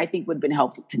architecture, I think, would have been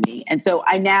helpful to me. And so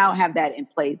I now have that in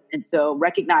place. And so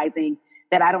recognizing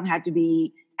that I don't have to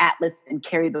be Atlas and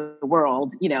carry the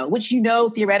world, which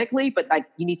theoretically, but like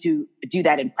you need to do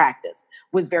that in practice,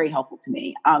 was very helpful to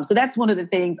me. So that's one of the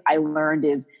things I learned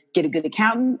is get a good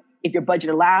accountant. If your budget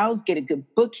allows, get a good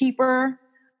bookkeeper.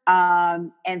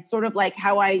 And sort of like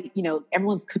how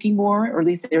everyone's cooking more, or at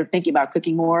least they're thinking about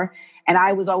cooking more. And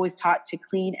I was always taught to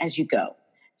clean as you go.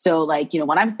 So like,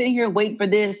 when I'm sitting here waiting for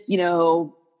this,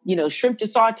 shrimp to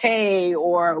saute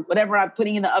or whatever I'm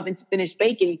putting in the oven to finish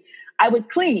baking, I would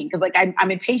clean because like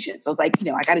I'm impatient. So I was like,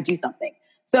 I got to do something.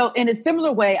 So in a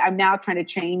similar way, I'm now trying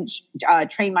to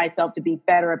train myself to be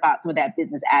better about some of that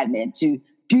business admin, to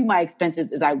do my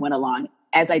expenses as I went along,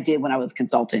 as I did when I was a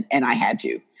consultant and I had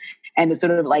to. And to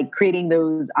sort of like creating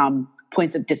those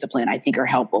points of discipline, I think, are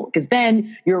helpful, because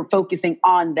then you're focusing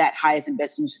on that highest and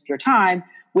best use of your time,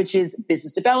 which is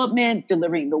business development,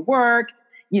 delivering the work,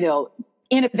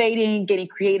 innovating, getting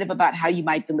creative about how you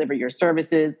might deliver your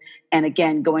services. And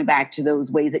again, going back to those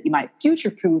ways that you might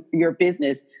future-proof your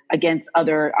business against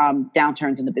other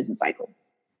downturns in the business cycle.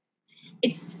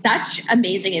 It's such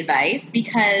amazing advice,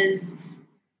 because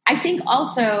I think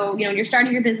also, when you're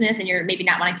starting your business and you're maybe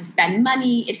not wanting to spend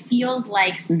money, it feels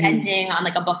like spending on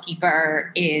like a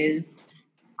bookkeeper is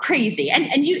crazy. And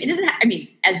it doesn't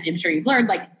as I'm sure you've learned,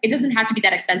 like, it doesn't have to be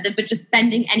that expensive, but just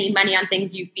spending any money on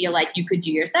things you feel like you could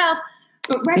do yourself.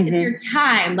 But it's your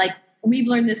time. Like, we've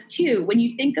learned this too. When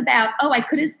you think about, I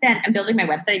could have spent, I'm building my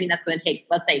website. That's going to take,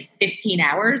 let's say 15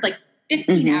 hours, like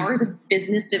 15 hours of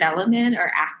business development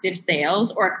or active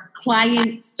sales or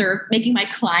making my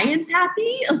clients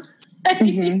happy.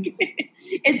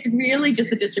 It's really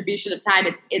just the distribution of time.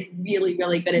 It's really,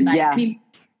 really good advice. Yeah.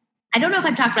 I don't know if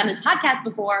I've talked about this podcast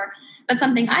before, but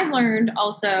something I've learned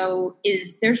also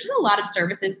is there's just a lot of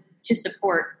services to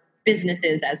support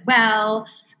businesses as well.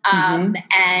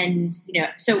 And,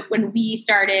 so when we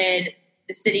started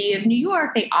the city of New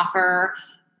York, they offer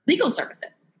legal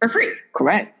services for free.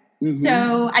 Correct.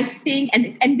 So I think,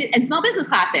 and small business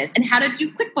classes, and how to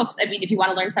do QuickBooks. If you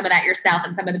want to learn some of that yourself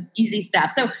and some of the easy stuff.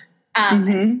 So,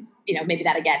 maybe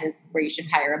that again is where you should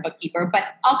hire a bookkeeper,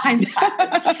 but all kinds of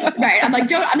classes, right?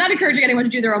 I'm not encouraging anyone to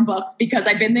do their own books, because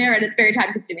I've been there and it's very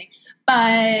time consuming.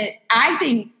 But I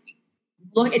think,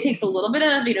 it takes a little bit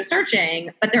of, searching,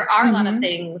 but there are a lot of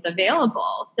things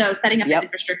available. So setting up that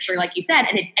infrastructure, like you said,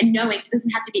 and knowing it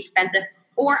doesn't have to be expensive.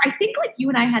 Or I think like you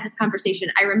and I had this conversation.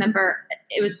 I remember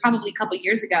it was probably a couple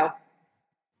years ago,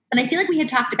 and I feel like we had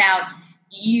talked about,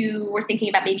 you were thinking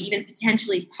about maybe even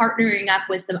potentially partnering up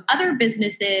with some other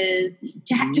businesses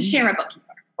to share a bookkeeper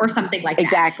or something like that.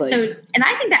 Exactly. So, and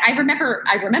I think that I remember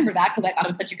that because I thought it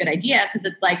was such a good idea, because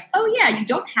it's like, you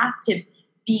don't have to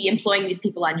be employing these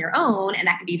people on your own, and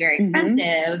that can be very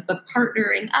expensive, but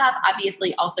partnering up,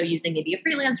 obviously also using maybe a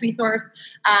freelance resource.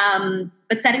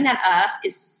 But setting that up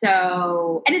is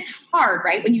so, and it's hard,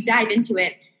 right? When you dive into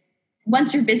it,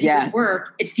 once you're busy with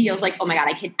work, it feels like, oh my God,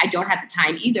 I don't have the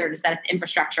time either to set up the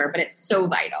infrastructure, but it's so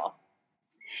vital.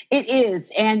 It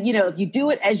is. And, if you do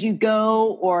it as you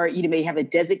go, or you may have a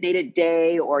designated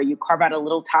day, or you carve out a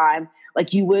little time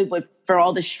like you would for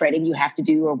all the shredding you have to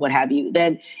do or what have you,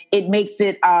 then it makes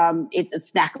it, it's a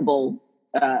snackable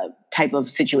type of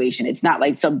situation. It's not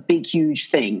like some big, huge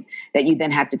thing that you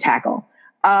then have to tackle.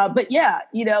 But yeah,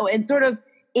 and sort of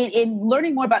in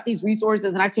learning more about these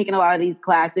resources, and I've taken a lot of these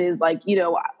classes,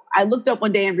 I looked up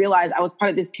one day and realized I was part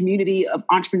of this community of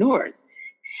entrepreneurs.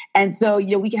 And so,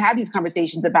 we can have these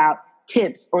conversations about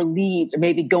tips or leads, or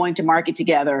maybe going to market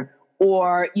together,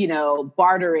 or,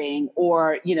 bartering,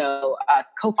 or,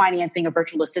 co-financing a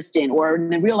virtual assistant or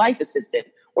a real life assistant,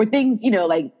 or things,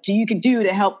 you can do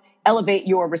to help elevate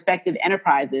your respective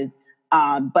enterprises.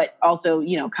 But also,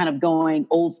 kind of going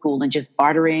old school and just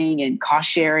bartering and cost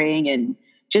sharing and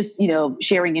just,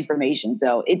 sharing information.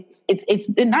 So it's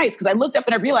been nice, because I looked up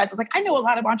and I realized, I was like, I know a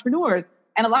lot of entrepreneurs,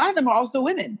 and a lot of them are also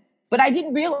women, but I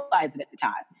didn't realize it at the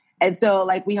time. And so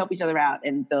we help each other out.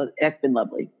 And so that's been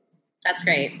lovely. That's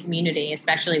great. Community,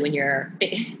 especially when you're,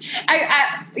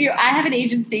 I have an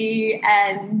agency,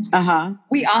 and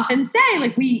we often say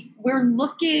we're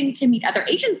looking to meet other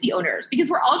agency owners, because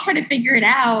we're all trying to figure it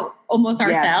out almost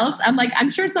ourselves. I'm like, I'm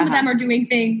sure some of them are doing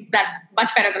things that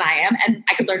much better than I am, and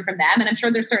I could learn from them. And I'm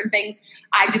sure there's certain things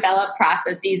I've developed,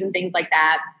 processes and things like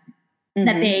that,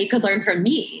 that they could learn from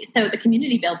me. So the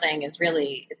community building is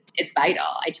really, it's vital.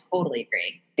 I totally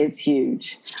agree. It's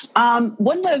huge.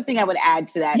 One other thing I would add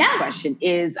to that question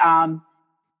is,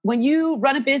 when you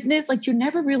run a business, you're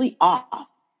never really off.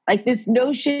 This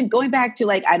notion, going back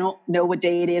to I don't know what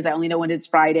day it is, I only know when it's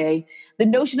Friday. The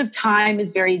notion of time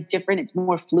is very different. It's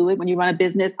more fluid when you run a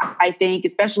business, I think,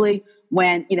 especially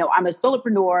when, I'm a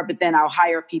solopreneur, but then I'll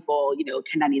hire people,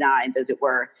 1099s, as it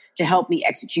were, to help me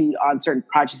execute on certain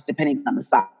projects, depending on the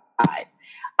size.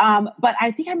 But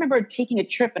I think I remember taking a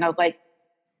trip, and I was like,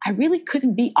 I really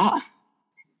couldn't be off.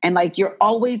 And you're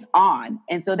always on.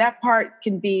 And so that part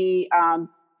can be,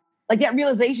 that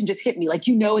realization just hit me.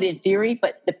 It in theory,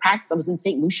 but the practice, I was in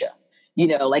St. Lucia,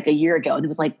 a year ago. And it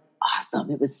was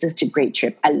awesome. It was such a great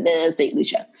trip. I love St.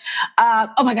 Lucia.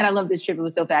 Oh my God, I love this trip. It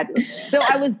was so fabulous. So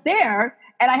I was there,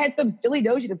 and I had some silly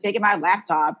notion of taking my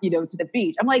laptop, to the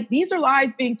beach. I'm like, these are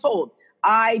lies being told.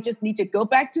 I just need to go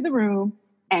back to the room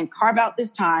and carve out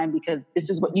this time, because this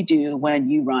is what you do when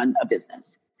you run a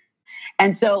business.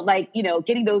 And so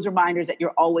getting those reminders that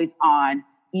you're always on,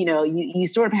 you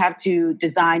sort of have to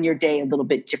design your day a little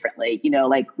bit differently.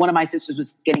 One of my sisters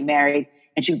was getting married,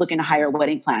 and she was looking to hire a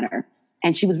wedding planner.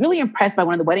 And she was really impressed by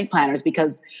one of the wedding planners,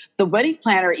 because the wedding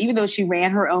planner, even though she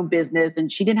ran her own business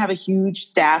and she didn't have a huge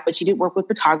staff, but she did work with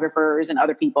photographers and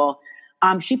other people,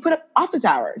 she put up office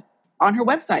hours on her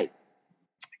website.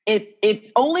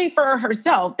 If only for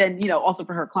herself, then, also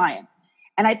for her clients.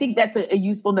 And I think that's a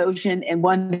useful notion, and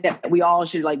one that we all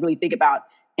should really think about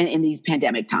in these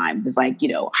pandemic times. Is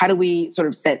how do we sort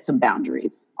of set some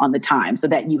boundaries on the time so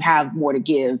that you have more to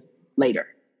give later?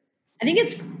 I think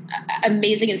it's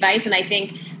amazing advice. And I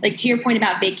think, to your point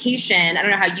about vacation, I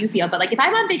don't know how you feel, but if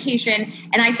I'm on vacation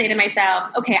and I say to myself,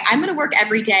 okay, I'm going to work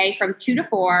every day from 2 to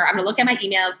 4, I'm going to look at my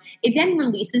emails, it then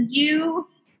releases you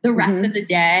the rest of the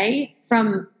day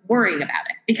from worrying about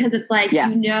it, because it's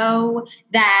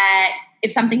that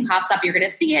if something pops up, you're going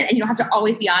to see it, and you don't have to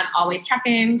always be on, always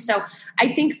checking. So I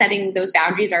think setting those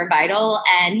boundaries are vital.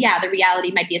 And the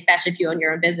reality might be, especially if you own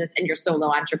your own business and you're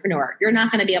solo entrepreneur, you're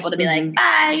not going to be able to be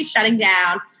bye, shutting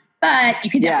down, but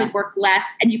you can definitely work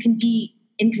less, and you can be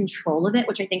in control of it,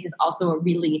 which I think is also a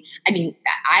really,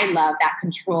 I love that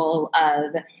control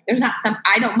of,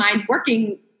 I don't mind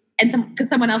working because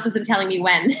someone else isn't telling me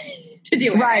when to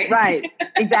do it. Right.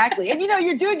 Exactly. And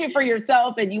you're doing it for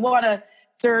yourself, and you want to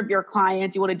serve your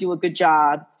client. You want to do a good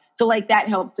job. So that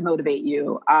helps to motivate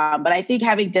you. But I think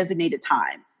having designated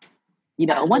times,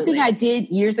 Absolutely. One thing I did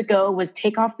years ago was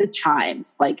take off the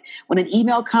chimes. When an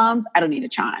email comes, I don't need a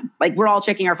chime. We're all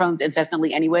checking our phones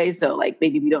incessantly anyway. So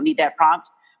maybe we don't need that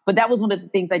prompt. But that was one of the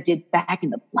things I did back in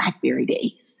the BlackBerry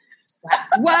days.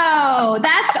 Whoa,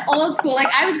 that's old school.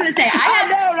 I was going to say, I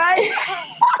know, right?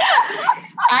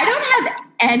 I don't have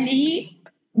any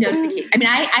notification.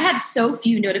 I have so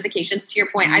few notifications. To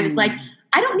your point, I was like,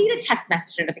 I don't need a text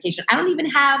message notification. I don't even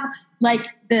have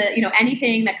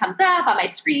anything that comes up on my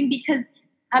screen, because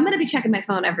I'm going to be checking my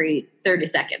phone every 30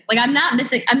 seconds. Like I'm not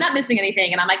missing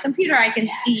anything. And on my computer, I can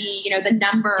see, the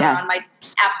number on my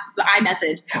app,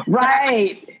 iMessage.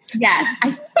 Right. Yes.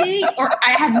 I think,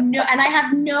 I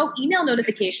have no email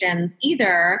notifications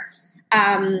either.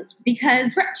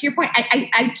 Because to your point,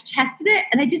 I tested it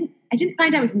and I didn't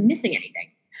find I was missing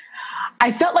anything.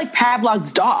 I felt like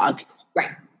Pavlov's dog.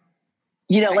 Right.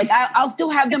 Like I'll still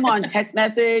have them on text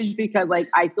message because like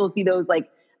I still see those. Like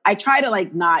I try to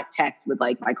like not text with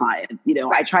like my clients, right.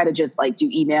 I try to just like do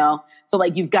email. So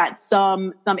like you've got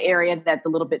some area that's a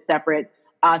little bit separate.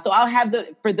 So I'll have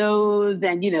for those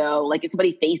and, like if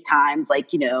somebody FaceTimes, like,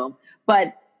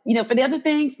 but for the other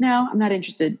things, no, I'm not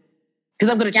interested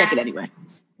because I'm going to check it anyway.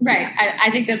 Right.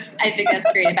 I think that's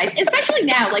great advice, especially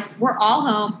now, like we're all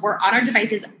home, we're on our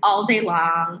devices all day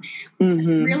long.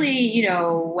 Mm-hmm. Really,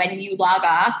 when you log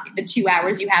off the 2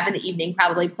 hours you have in the evening,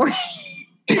 probably before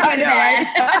you go to bed,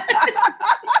 right?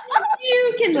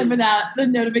 You can live without the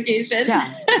notifications.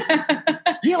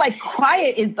 Yeah. Like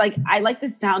quiet is like, I like the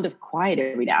sound of quiet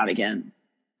every now and again.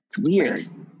 It's weird, right.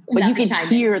 But you can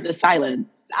hear the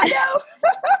silence. I know.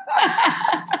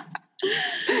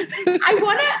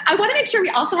 I want to make sure we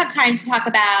also have time to talk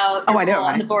about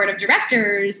on the board of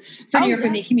directors for New York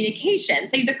Women Communications.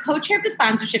 So you're the co-chair of the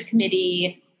sponsorship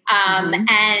committee.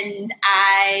 And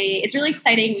it's really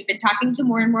exciting. We've been talking to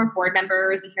more and more board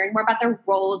members and hearing more about their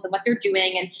roles and what they're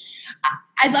doing. And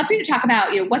I'd love for you to talk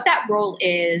about, what that role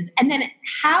is. And then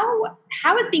how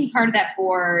is being part of that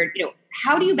board,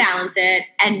 how do you balance it?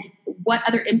 And what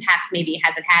other impacts maybe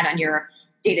has it had on your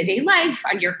day-to-day life,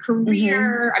 on your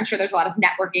career? Mm-hmm. I'm sure there's a lot of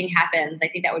networking happens. I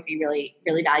think that would be really,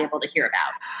 really valuable to hear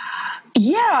about.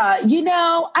 Yeah.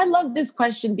 I love this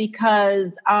question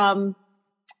because I'm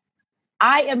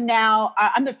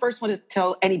the first one to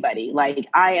tell anybody, like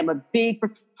I am a big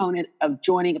proponent of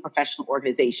joining a professional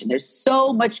organization. There's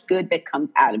so much good that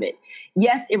comes out of it.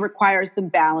 Yes, it requires some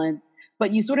balance,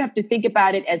 but you sort of have to think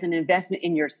about it as an investment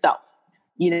in yourself.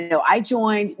 I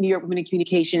joined New York Women in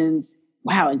Communications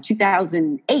in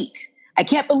 2008. I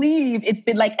can't believe it's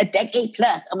been like a decade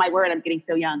plus. Oh my word, I'm getting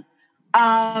so young.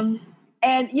 And,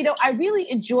 I really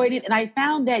enjoyed it. And I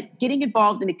found that getting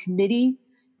involved in a committee,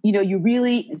 you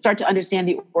really start to understand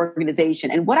the organization.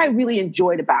 And what I really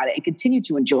enjoyed about it and continue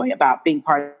to enjoy about being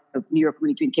part of New York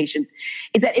Women in Communications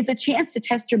is that it's a chance to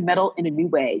test your mettle in a new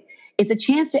way. It's a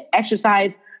chance to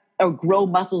exercise or grow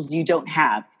muscles you don't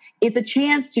have. It's a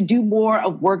chance to do more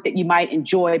of work that you might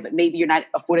enjoy, but maybe you're not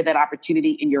afforded that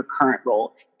opportunity in your current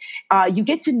role. You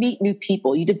get to meet new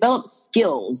people. You develop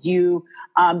skills.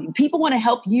 People want to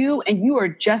help you, and you are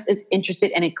just as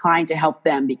interested and inclined to help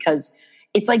them because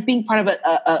it's like being part of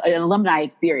an alumni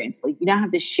experience. Like you now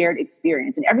have this shared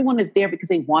experience, and everyone is there because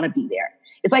they want to be there.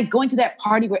 It's like going to that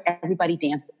party where everybody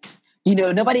dances.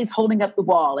 Nobody's holding up the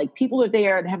wall. Like people are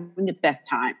there, they're having the best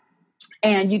time.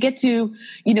 And you get to,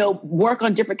 work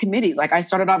on different committees. Like I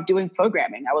started off doing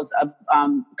programming. I was a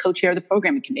co-chair of the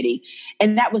programming committee.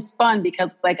 And that was fun because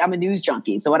like I'm a news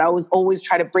junkie. So I was always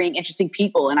try to bring interesting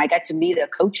people. And I got to meet a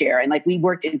co-chair and like we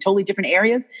worked in totally different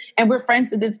areas and we're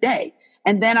friends to this day.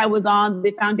 And then I was on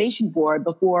the foundation board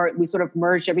before we sort of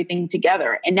merged everything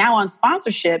together. And now on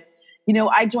sponsorship,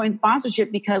 I joined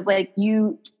sponsorship because like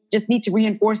you just need to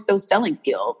reinforce those selling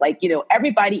skills. Like,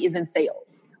 everybody is in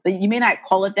sales. You may not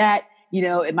call it that.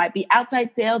 It might be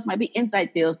outside sales, might be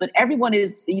inside sales, but everyone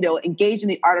is, engaged in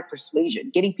the art of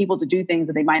persuasion, getting people to do things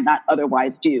that they might not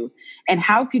otherwise do. And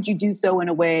how could you do so in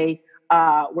a way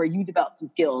where you develop some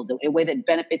skills, in a way that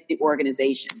benefits the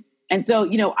organization? And so,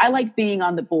 I like being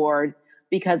on the board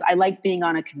because I like being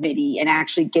on a committee and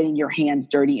actually getting your hands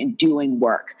dirty and doing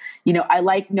work. I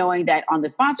like knowing that on the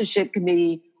sponsorship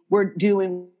committee, we're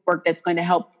doing work that's going to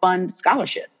help fund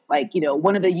scholarships. Like,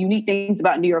 one of the unique things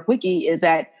about New York Wiki is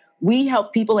that we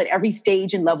help people at every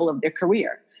stage and level of their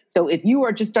career. So if you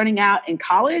are just starting out in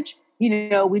college,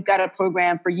 we've got a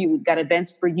program for you. We've got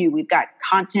events for you. We've got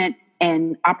content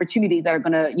and opportunities that are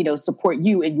going to, support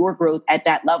you in your growth at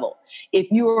that level.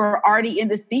 If you are already in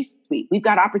the C-suite, we've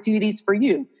got opportunities for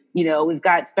you. We've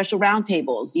got special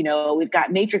roundtables, we've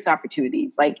got matrix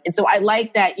opportunities. And so I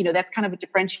like that, that's kind of a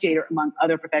differentiator among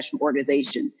other professional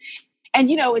organizations. And,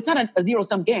 it's not a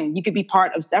zero-sum game. You could be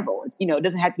part of several. It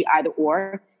doesn't have to be either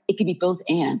or. It could be both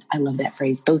and. I love that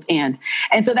phrase, both and.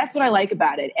 And so that's what I like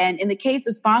about it. And in the case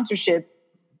of sponsorship,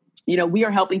 we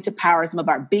are helping to power some of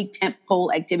our big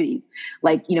tentpole activities.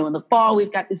 Like, in the fall,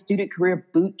 we've got the Student Career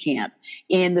Boot Camp.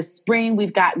 In the spring,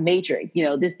 we've got Matrix.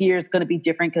 This year is going to be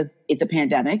different because it's a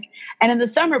pandemic. And in the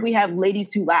summer, we have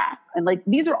Ladies Who Laugh. And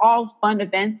these are all fun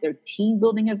events. They're team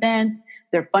building events.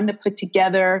 They're fun to put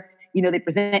together. They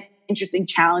present interesting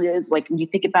challenges. Like when you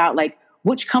think about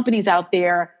which companies out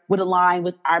there would align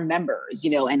with our members,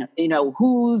 and,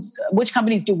 which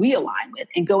companies do we align with,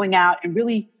 and going out and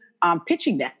really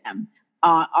pitching them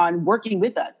on working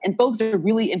with us. And folks are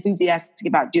really enthusiastic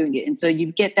about doing it. And so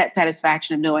you get that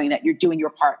satisfaction of knowing that you're doing your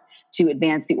part to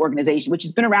advance the organization, which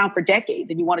has been around for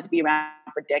decades, and you want it to be around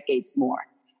for decades more.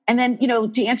 And then,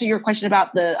 to answer your question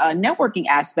about the networking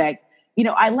aspect,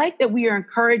 I like that we are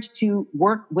encouraged to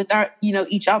work with our,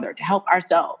 each other to help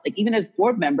ourselves. Like even as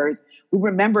board members, we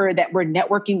remember that we're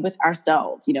networking with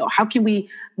ourselves. How can we,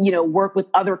 work with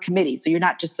other committees so you're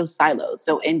not just so siloed?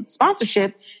 So in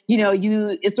sponsorship,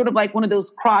 it's sort of like one of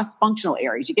those cross-functional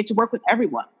areas. You get to work with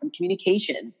everyone from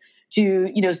communications to,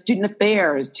 student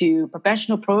affairs, to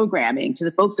professional programming, to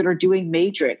the folks that are doing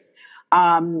Matrix,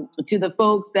 to the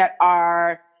folks that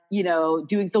are,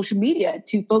 doing social media,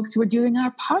 to folks who are doing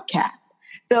our podcast.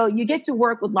 So you get to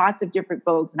work with lots of different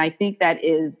folks. And I think that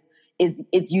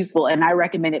it's useful. And I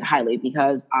recommend it highly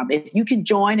because if you can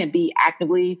join and be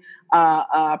actively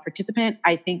a participant,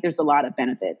 I think there's a lot of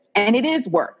benefits. And it is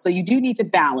work. So you do need to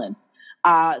balance.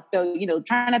 So,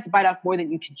 try not to bite off more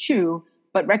than you can chew,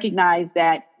 but recognize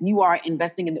that you are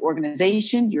investing in the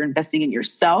organization, you're investing in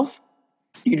yourself,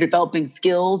 you're developing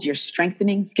skills, you're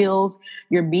strengthening skills,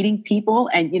 you're meeting people.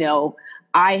 And,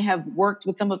 I have worked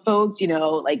with some of folks,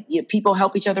 people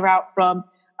help each other out from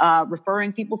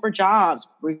referring people for jobs,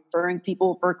 referring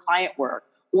people for client work,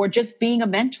 or just being a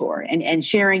mentor and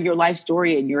sharing your life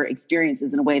story and your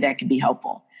experiences in a way that can be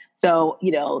helpful. So,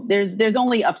 there's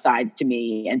only upsides to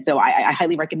me. And so I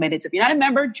highly recommend it. So if you're not a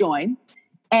member, join.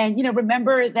 And,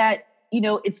 remember that,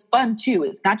 it's fun too.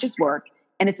 It's not just work.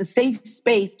 And it's a safe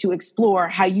space to explore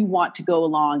how you want to go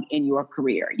along in your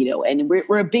career, and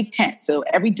we're a big tent. So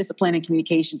every discipline in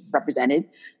communications is represented.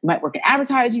 You might work in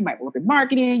advertising, you might work in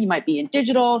marketing, you might be in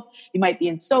digital, you might be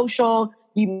in social,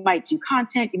 you might do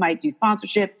content, you might do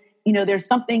sponsorship. There's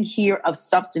something here of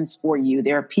substance for you.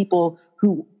 There are people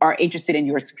who are interested in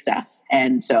your success.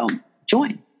 And so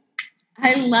join.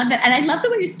 I love it. And I love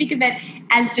the way you speak of it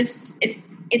as just,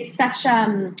 it's such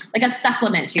like a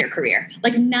supplement to your career.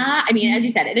 Like as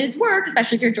you said, it is work,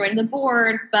 especially if you're joining the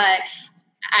board, but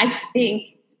I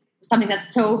think something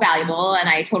that's so valuable, and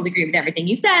I totally agree with everything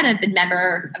you said. I've been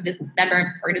member of this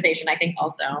organization, I think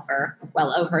also for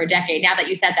well over a decade. Now that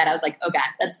you said that, I was like, oh God,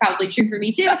 that's probably true for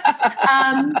me too.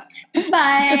 But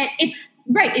it's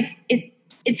right.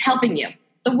 It's helping you.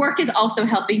 The work is also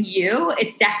helping you.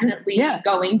 It's definitely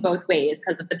going both ways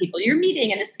because of the people you're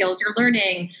meeting and the skills you're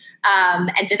learning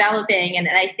and developing. And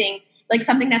I think like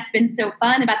something that's been so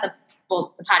fun about the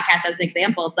podcast as an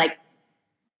example, it's like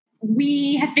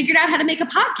we have figured out how to make a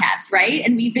podcast, right?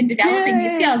 And we've been developing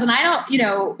these skills. And I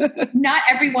don't, not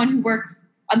everyone who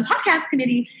works on the podcast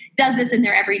committee does this in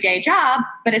their everyday job,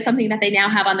 but it's something that they now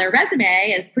have on their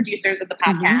resume as producers of the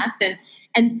podcast.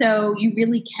 And so you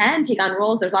really can take on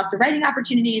roles. There's lots of writing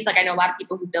opportunities. Like I know a lot of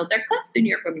people who build their clips through New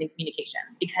York Women in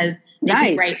Communications because they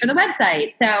can write for the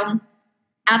website. So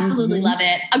absolutely love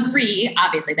it. Agree,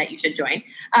 obviously, that you should join.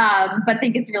 But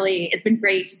think it's been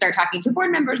great to start talking to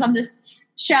board members on this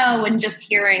show and just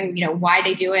hearing, why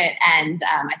they do it. And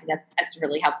I think that's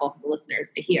really helpful for the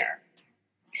listeners to hear.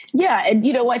 Yeah. And,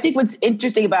 I think what's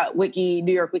interesting about New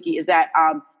York Wiki is that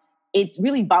it's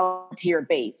really volunteer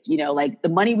based, like the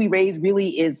money we raise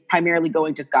really is primarily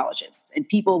going to scholarships, and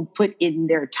people put in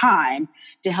their time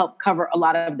to help cover a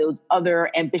lot of those other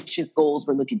ambitious goals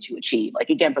we're looking to achieve. Like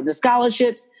again, from the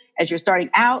scholarships as you're starting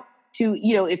out to,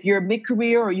 if you're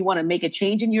mid-career or you want to make a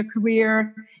change in your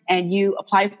career and you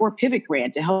apply for a pivot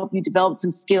grant to help you develop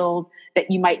some skills that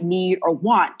you might need or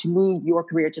want to move your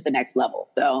career to the next level.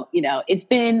 So, it's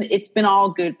been all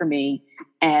good for me.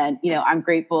 And, I'm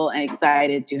grateful and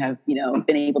excited to have, been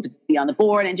able to be on the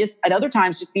board and just at other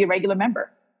times, just be a regular member,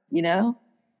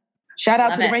 shout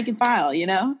out to the rank and file,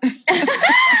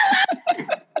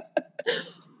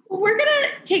 We're going to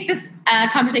take this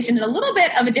conversation in a little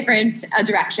bit of a different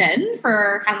direction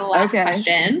for kind of the last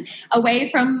question, away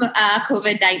from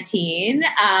COVID-19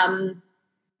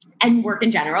 and work in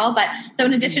general. But so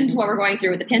in addition to what we're going through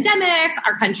with the pandemic,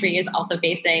 our country is also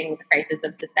facing the crisis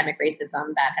of systemic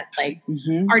racism that has plagued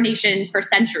our nation for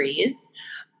centuries.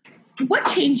 What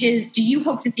changes do you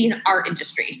hope to see in our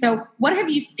industry? So what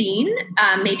have you seen?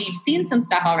 Maybe you've seen some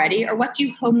stuff already, or what do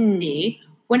you hope to see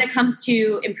when it comes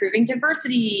to improving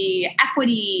diversity,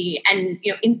 equity, and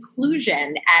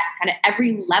inclusion at kind of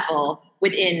every level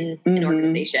within an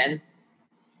organization?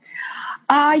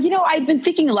 I've been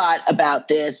thinking a lot about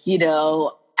this.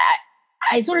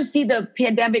 I sort of see the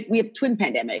pandemic. We have twin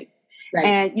pandemics, right?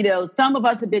 And some of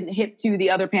us have been hip to the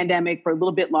other pandemic for a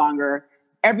little bit longer.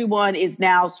 everyone is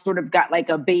now sort of got like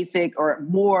a basic, or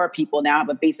more people now have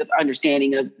a basic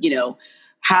understanding of,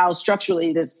 how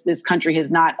structurally this country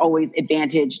has not always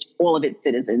advantaged all of its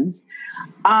citizens.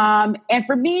 And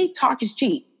for me, talk is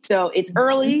cheap. So it's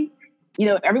early.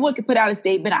 Everyone could put out a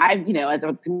statement. As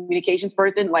a communications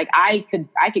person, like I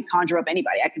could conjure up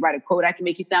anybody. I could write a quote. I can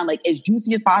make you sound like as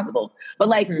juicy as possible. But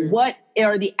what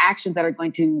are the actions that are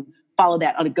going to follow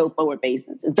that on a go forward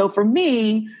basis? And so for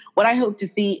me, what I hope to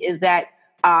see is that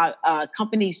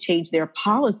companies change their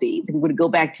policies. And we're going to go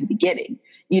back to the beginning.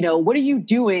 What are you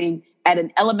doing at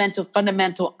an elemental,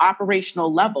 fundamental,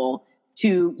 operational level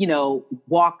to,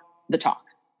 walk the talk?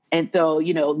 And so,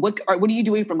 what are you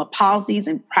doing from a policies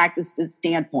and practices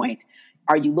standpoint?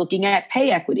 Are you looking at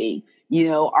pay equity?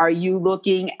 Are you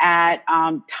looking at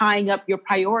tying up your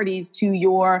priorities to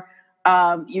your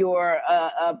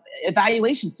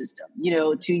evaluation system?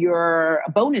 To your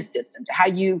bonus system, to how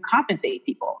you compensate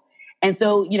people? And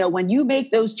so, when you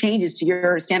make those changes to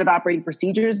your standard operating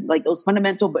procedures, like those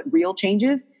fundamental but real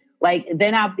changes,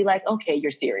 then I'll be like, okay,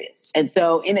 you're serious. And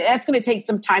so, and that's going to take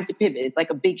some time to pivot. It's like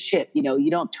a big ship,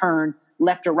 you don't turn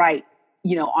left or right,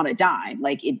 on a dime.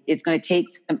 It's going to take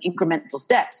some incremental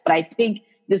steps. But I think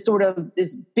this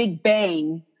big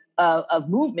bang of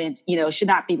movement, should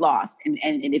not be lost. And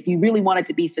if you really want it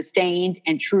to be sustained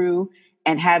and true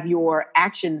and have your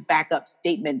actions back up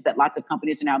statements that lots of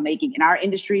companies are now making in our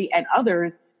industry and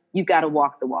others, you've got to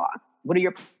walk the walk. What are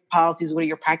your policies? What are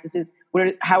your practices?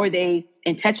 How are they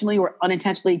intentionally or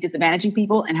unintentionally disadvantaging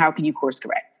people? And how can you course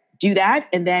correct? Do that.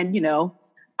 And then,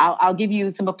 I'll give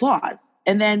you some applause.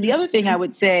 And then the other thing I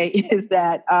would say is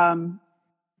that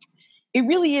it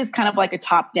really is kind of like a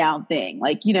top-down thing.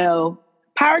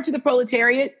 Power to the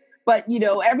proletariat, but,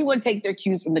 everyone takes their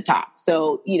cues from the top.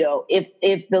 So,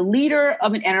 if the leader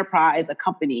of an enterprise, a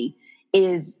company,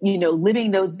 is,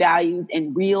 living those values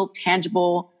in real,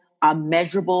 tangible,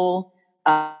 measurable,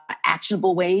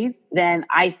 actionable ways, then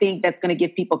I think that's going to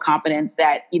give people confidence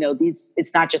that,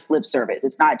 it's not just lip service.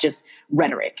 It's not just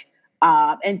rhetoric.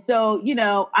 And so,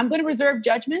 I'm going to reserve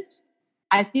judgment.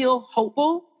 I feel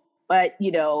hopeful, but,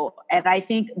 and I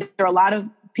think there are a lot of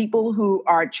people who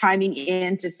are chiming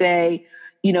in to say,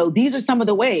 these are some of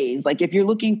the ways, if you're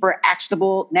looking for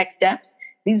actionable next steps,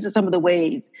 these are some of the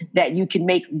ways that you can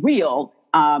make real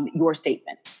your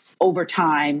statements over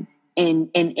time in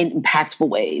impactful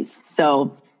ways.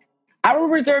 So I will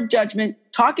reserve judgment.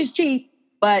 Talk is cheap,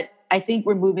 but I think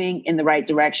we're moving in the right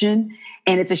direction.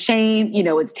 And it's a shame,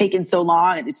 it's taken so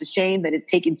long, and it's a shame that it's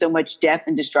taken so much death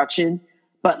and destruction.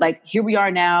 But here we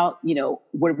are now,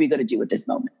 what are we going to do at this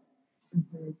moment?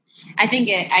 Mm-hmm. I think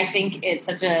it's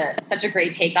such a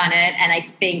great take on it. And I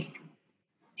think,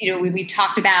 we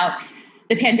talked about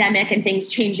the pandemic and things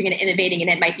changing and innovating, and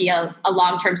it might be a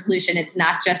long-term solution. It's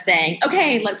not just saying,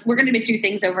 okay, we're going to do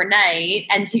things overnight.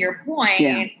 And to your point,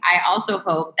 I also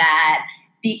hope that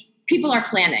the people are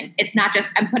planning. It's not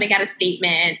just, I'm putting out a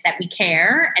statement that we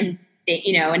care, and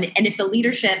and if the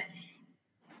leadership,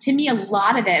 to me, a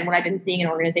lot of it, and what I've been seeing in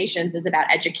organizations, is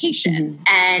about education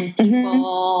and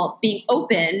people being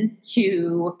open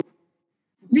to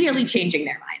really changing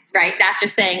their minds, right? Not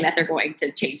just saying that they're going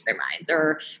to change their minds,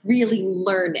 or really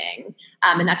learning,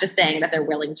 and not just saying that they're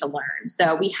willing to learn.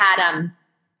 So we had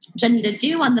Janita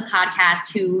Dew on the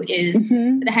podcast, who is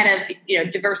the head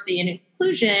of diversity and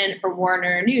inclusion for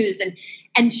Warner News, and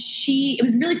it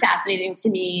was really fascinating to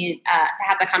me to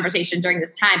have that conversation during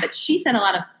this time. But she said a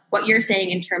lot of what you're saying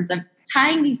in terms of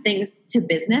tying these things to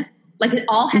business. It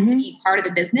all has to be part of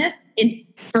the business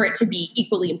for it to be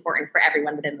equally important for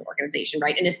everyone within the organization,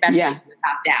 right? And especially from the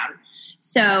top down.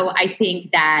 So I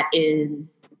think I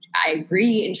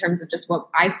agree in terms of just what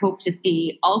I hope to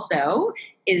see also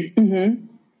is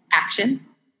action,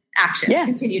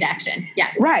 continued action.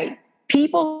 Yeah. Right.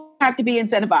 People have to be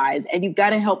incentivized, and you've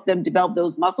got to help them develop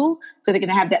those muscles so they can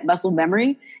have that muscle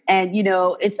memory. And,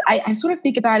 I sort of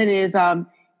think about it as,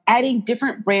 adding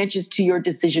different branches to your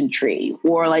decision tree,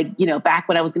 or back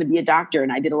when I was going to be a doctor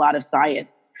and I did a lot of science,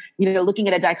 looking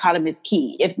at a dichotomous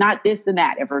key. If not this, then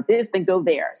that. If for this, then go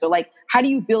there. So how do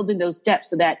you build in those steps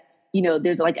so that,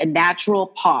 there's a natural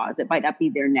pause that might not be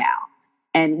there now?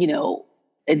 And,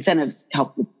 incentives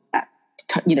help with that.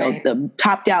 Right. The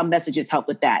top-down messages help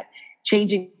with that.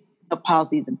 Changing the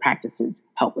policies and practices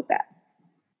help with that.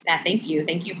 Thank you.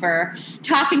 Thank you for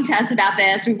talking to us about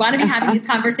this. We want to be having these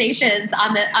conversations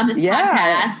on this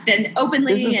podcast and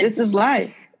openly. This is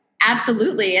life.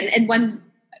 Absolutely. And one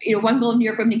goal of New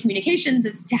York Women in Communications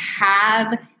is to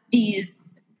have these,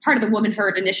 part of the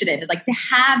Womanhood Initiative is to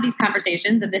have these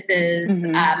conversations. And this is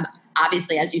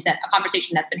obviously, as you said, a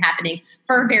conversation that's been happening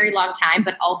for a very long time,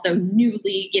 but also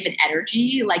newly given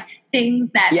energy, like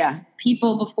things that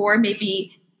people before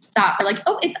maybe thought were like,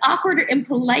 oh, it's awkward or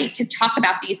impolite to talk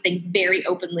about these things very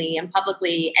openly and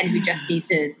publicly, and we just need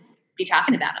to be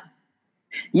talking about them.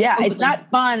 Yeah, openly. It's not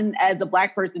fun as a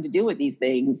Black person to deal with these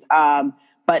things.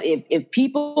 But if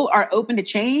people are open to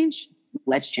change,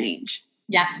 let's change.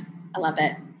 Yeah, I love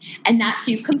it. And not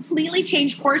to completely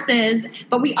change courses,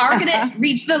 but we are going to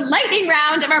reach the lightning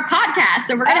round of our podcast.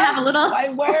 So we're going to have a little... My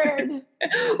word.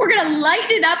 We're going to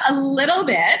lighten it up a little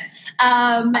bit.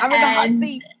 I'm in the hot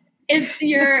seat.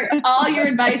 It's all your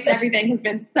advice and everything has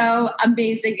been so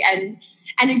amazing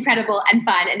and incredible and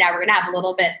fun. And now we're going to have a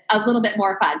little bit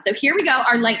more fun. So here we go.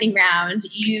 Our lightning round.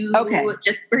 We're going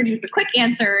to do the quick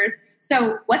answers.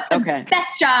 So what's the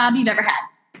best job you've ever had?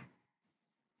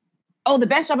 Oh, the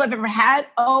best job I've ever had?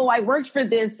 Oh, I worked for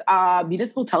this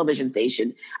municipal television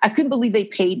station. I couldn't believe they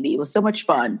paid me. It was so much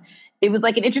fun. It was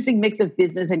like an interesting mix of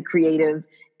business and creative.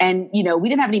 And, we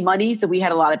didn't have any money, so we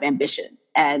had a lot of ambition.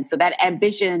 And so that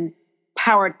ambition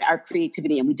powered our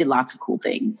creativity, and we did lots of cool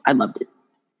things. I loved it.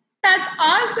 That's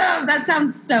awesome. That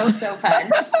sounds so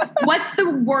fun. What's the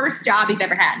worst job you've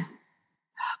ever had?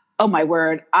 Oh, my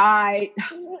word. Right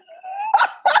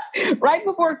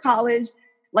before college,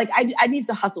 I needed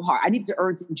to hustle hard. I needed to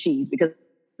earn some cheese because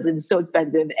it was so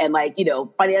expensive. And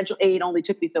financial aid only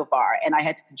took me so far and I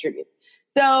had to contribute.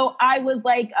 So I was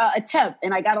a temp,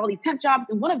 and I got all these temp jobs.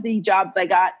 And one of the jobs I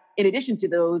got in addition to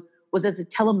those was as a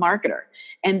telemarketer.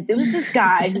 And there was this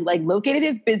guy who located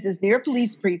his business near a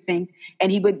police precinct,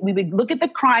 and we would look at the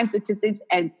crime statistics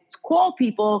and call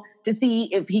people to see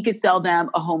if he could sell them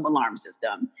a home alarm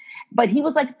system. But he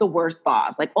was the worst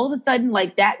boss. All of a sudden,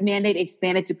 that mandate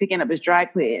expanded to picking up his dry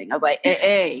cleaning. I was like,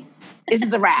 hey, this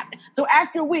is a wrap. So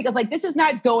after a week, I was like, this is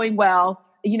not going well.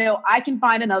 I can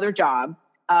find another job.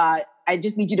 I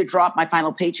just need you to drop my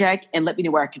final paycheck and let me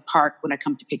know where I can park when I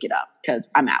come to pick it up, because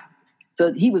I'm out.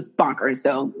 So he was bonkers.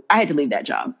 So I had to leave that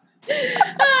job.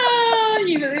 Oh,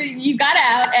 you got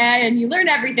out and you learned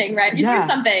everything, right? You learned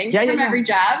something from every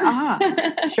job.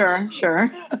 Sure.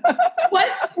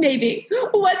 What's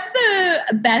the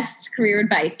best career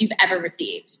advice you've ever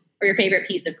received, or your favorite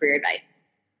piece of career advice?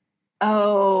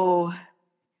 Oh,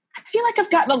 I feel like I've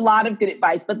gotten a lot of good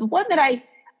advice, but the one that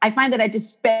I find that I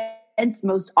dispense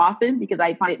most often, because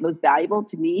I find it most valuable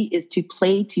to me, is to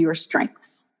play to your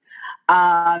strengths.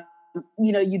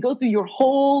 You go through your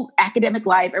whole academic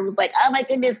life. Everyone's like, oh my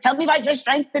goodness, tell me about your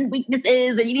strengths and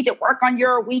weaknesses, and you need to work on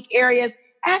your weak areas.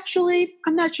 Actually,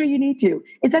 I'm not sure you need to.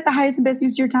 Is that the highest and best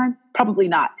use of your time? Probably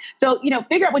not. So,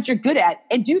 figure out what you're good at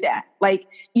and do that.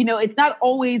 It's not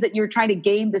always that you're trying to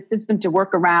game the system to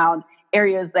work around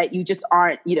areas that you just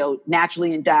aren't,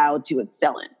 naturally endowed to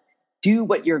excel in. Do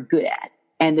what you're good at.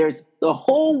 And there's a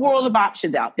whole world of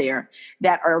options out there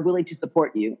that are willing to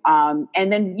support you. And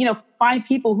then, find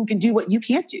people who can do what you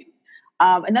can't do.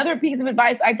 Another piece of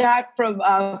advice I got from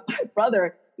my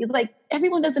brother is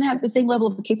everyone doesn't have the same level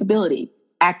of capability.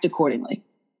 Act accordingly.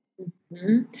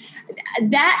 Mm-hmm.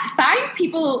 That find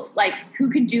people who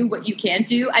can do what you can't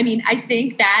do. I mean, I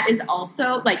think that is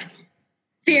also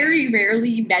very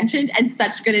rarely mentioned and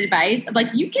such good advice.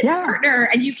 You can partner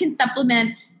and you can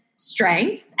supplement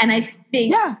strengths. And I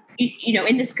think,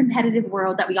 in this competitive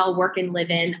world that we all work and live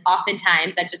in,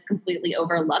 oftentimes that's just completely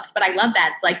overlooked. But I love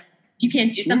that. It's if you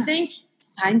can't do something,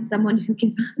 find someone who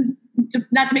can,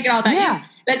 not to make it all about you,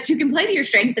 but who can play to your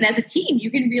strengths. And as a team, you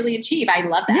can really achieve. I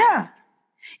love that.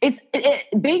 Yeah.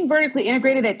 Being vertically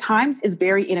integrated at times is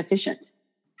very inefficient.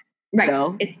 Right.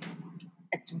 So.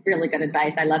 It's really good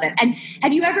advice. I love it. And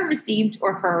have you ever received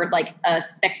or heard a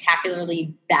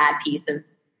spectacularly bad piece of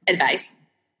advice?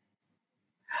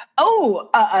 Oh,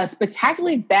 a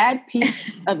spectacularly bad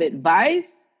piece of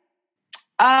advice.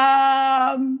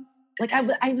 I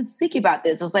was thinking about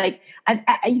this. I was like,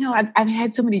 I've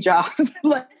had so many jobs.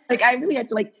 I really had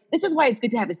to this is why it's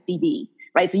good to have a CV,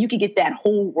 right? So you can get that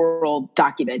whole world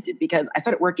documented, because I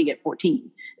started working at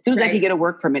 14. As soon as I could get a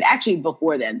work permit, actually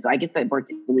before then. So I guess I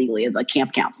worked illegally as a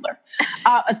camp counselor.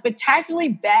 A spectacularly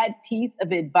bad piece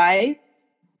of advice.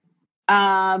 You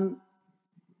know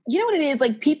what it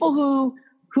is? People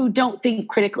who don't think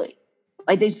critically.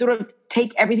 They sort of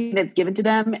take everything that's given to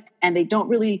them and they don't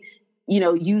really,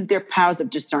 use their powers of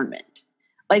discernment.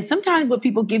 Sometimes what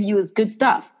people give you is good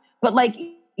stuff, but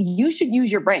you should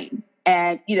use your brain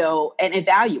and, and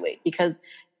evaluate, because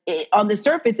on the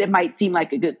surface, it might seem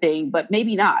like a good thing, but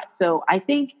maybe not. So I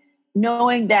think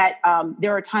knowing that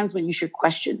there are times when you should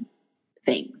question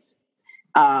things,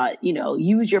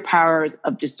 use your powers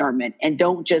of discernment and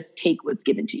don't just take what's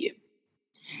given to you.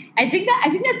 I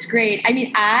think that's great. I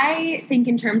mean, I think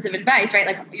in terms of advice, right?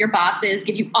 Like your bosses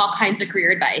give you all kinds of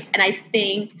career advice. And I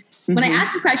think when I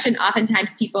ask this question,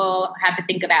 oftentimes people have to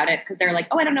think about it because they're like,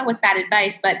 oh, I don't know what's bad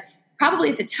advice. But probably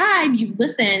at the time you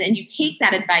listen and you take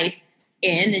that advice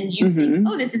in and you think,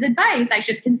 oh, this is advice, I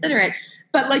should consider it.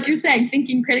 But like you're saying,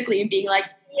 thinking critically and being like,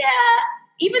 yeah,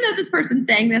 even though this person's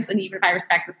saying this and even if I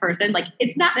respect this person, like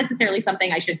it's not necessarily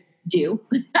something I should do.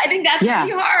 I think that's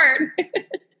pretty hard.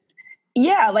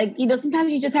 Yeah, like,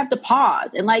 sometimes you just have to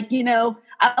pause. And like,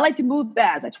 I like to move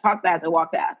fast. I talk fast, I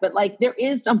walk fast. But like there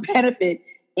is some benefit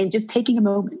in just taking a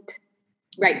moment.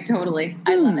 Right, totally.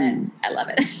 I love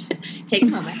it. Take a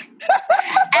moment.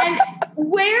 And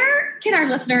where can our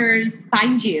listeners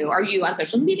find you? Are you on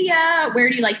social media? Where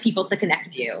do you like people to connect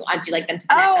with you? Do you like them to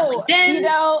connect on LinkedIn?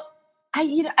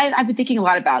 I've been thinking a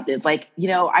lot about this. Like,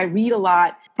 I read a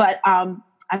lot, but I'm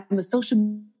a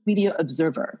social media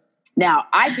observer. Now,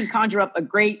 I can conjure up a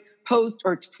great post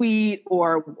or tweet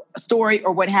or a story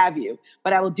or what have you,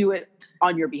 but I will do it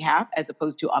on your behalf as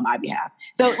opposed to on my behalf.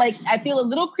 So like, I feel a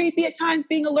little creepy at times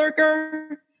being a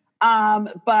lurker,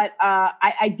 but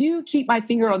I do keep my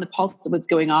finger on the pulse of what's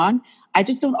going on. I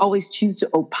just don't always choose to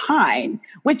opine,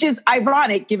 which is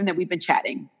ironic given that we've been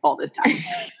chatting all this time.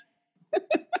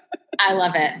 I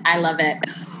love it.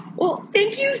 Well,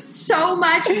 thank you so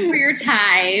much for your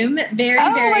time. Very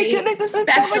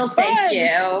special. So thank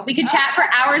you. We could chat for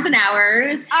hours and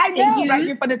hours. I know, right?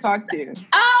 You're fun to talk to.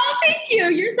 Oh, thank you.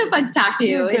 You're so fun to talk to.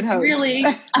 It's host. Really,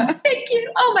 thank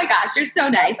you. Oh my gosh, you're so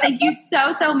nice. Thank you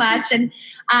so much. And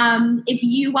if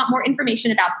you want more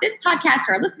information about this podcast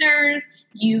for our listeners,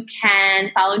 you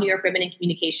can follow New York Women in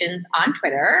Communications on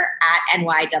Twitter at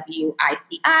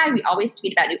NYWICI. We always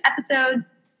tweet about new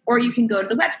episodes. Or you can go to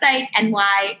the website,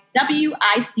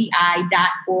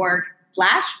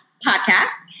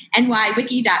 nywici.org/podcast,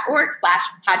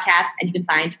 nywiki.org/podcast, and you can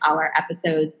find all our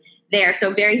episodes there.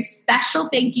 So very special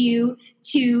thank you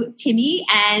to Timmy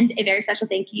and a very special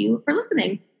thank you for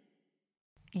listening.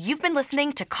 You've been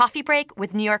listening to Coffee Break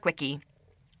with New York Wiki.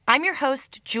 I'm your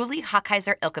host, Julie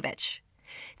Hochheiser-Ilkovich.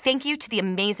 Thank you to the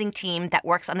amazing team that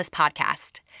works on this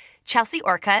podcast. Chelsea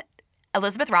Orcutt,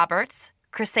 Elizabeth Roberts,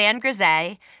 Chrisanne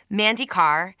Grisey, Mandy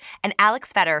Carr, and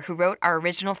Alex Fetter, who wrote our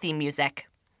original theme music.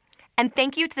 And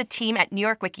thank you to the team at New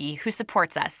York Wiki who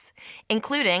supports us,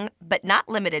 including, but not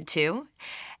limited to,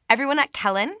 everyone at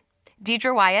Kellen,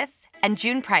 Deidre Wyeth, and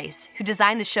June Price, who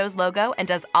designed the show's logo and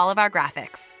does all of our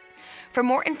graphics. For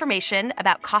more information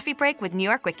about Coffee Break with New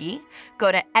York Wiki,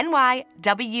 go to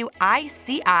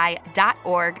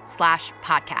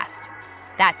nywici.org/podcast.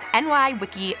 That's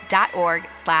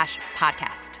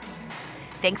nywiki.org/podcast.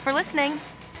 Thanks for listening.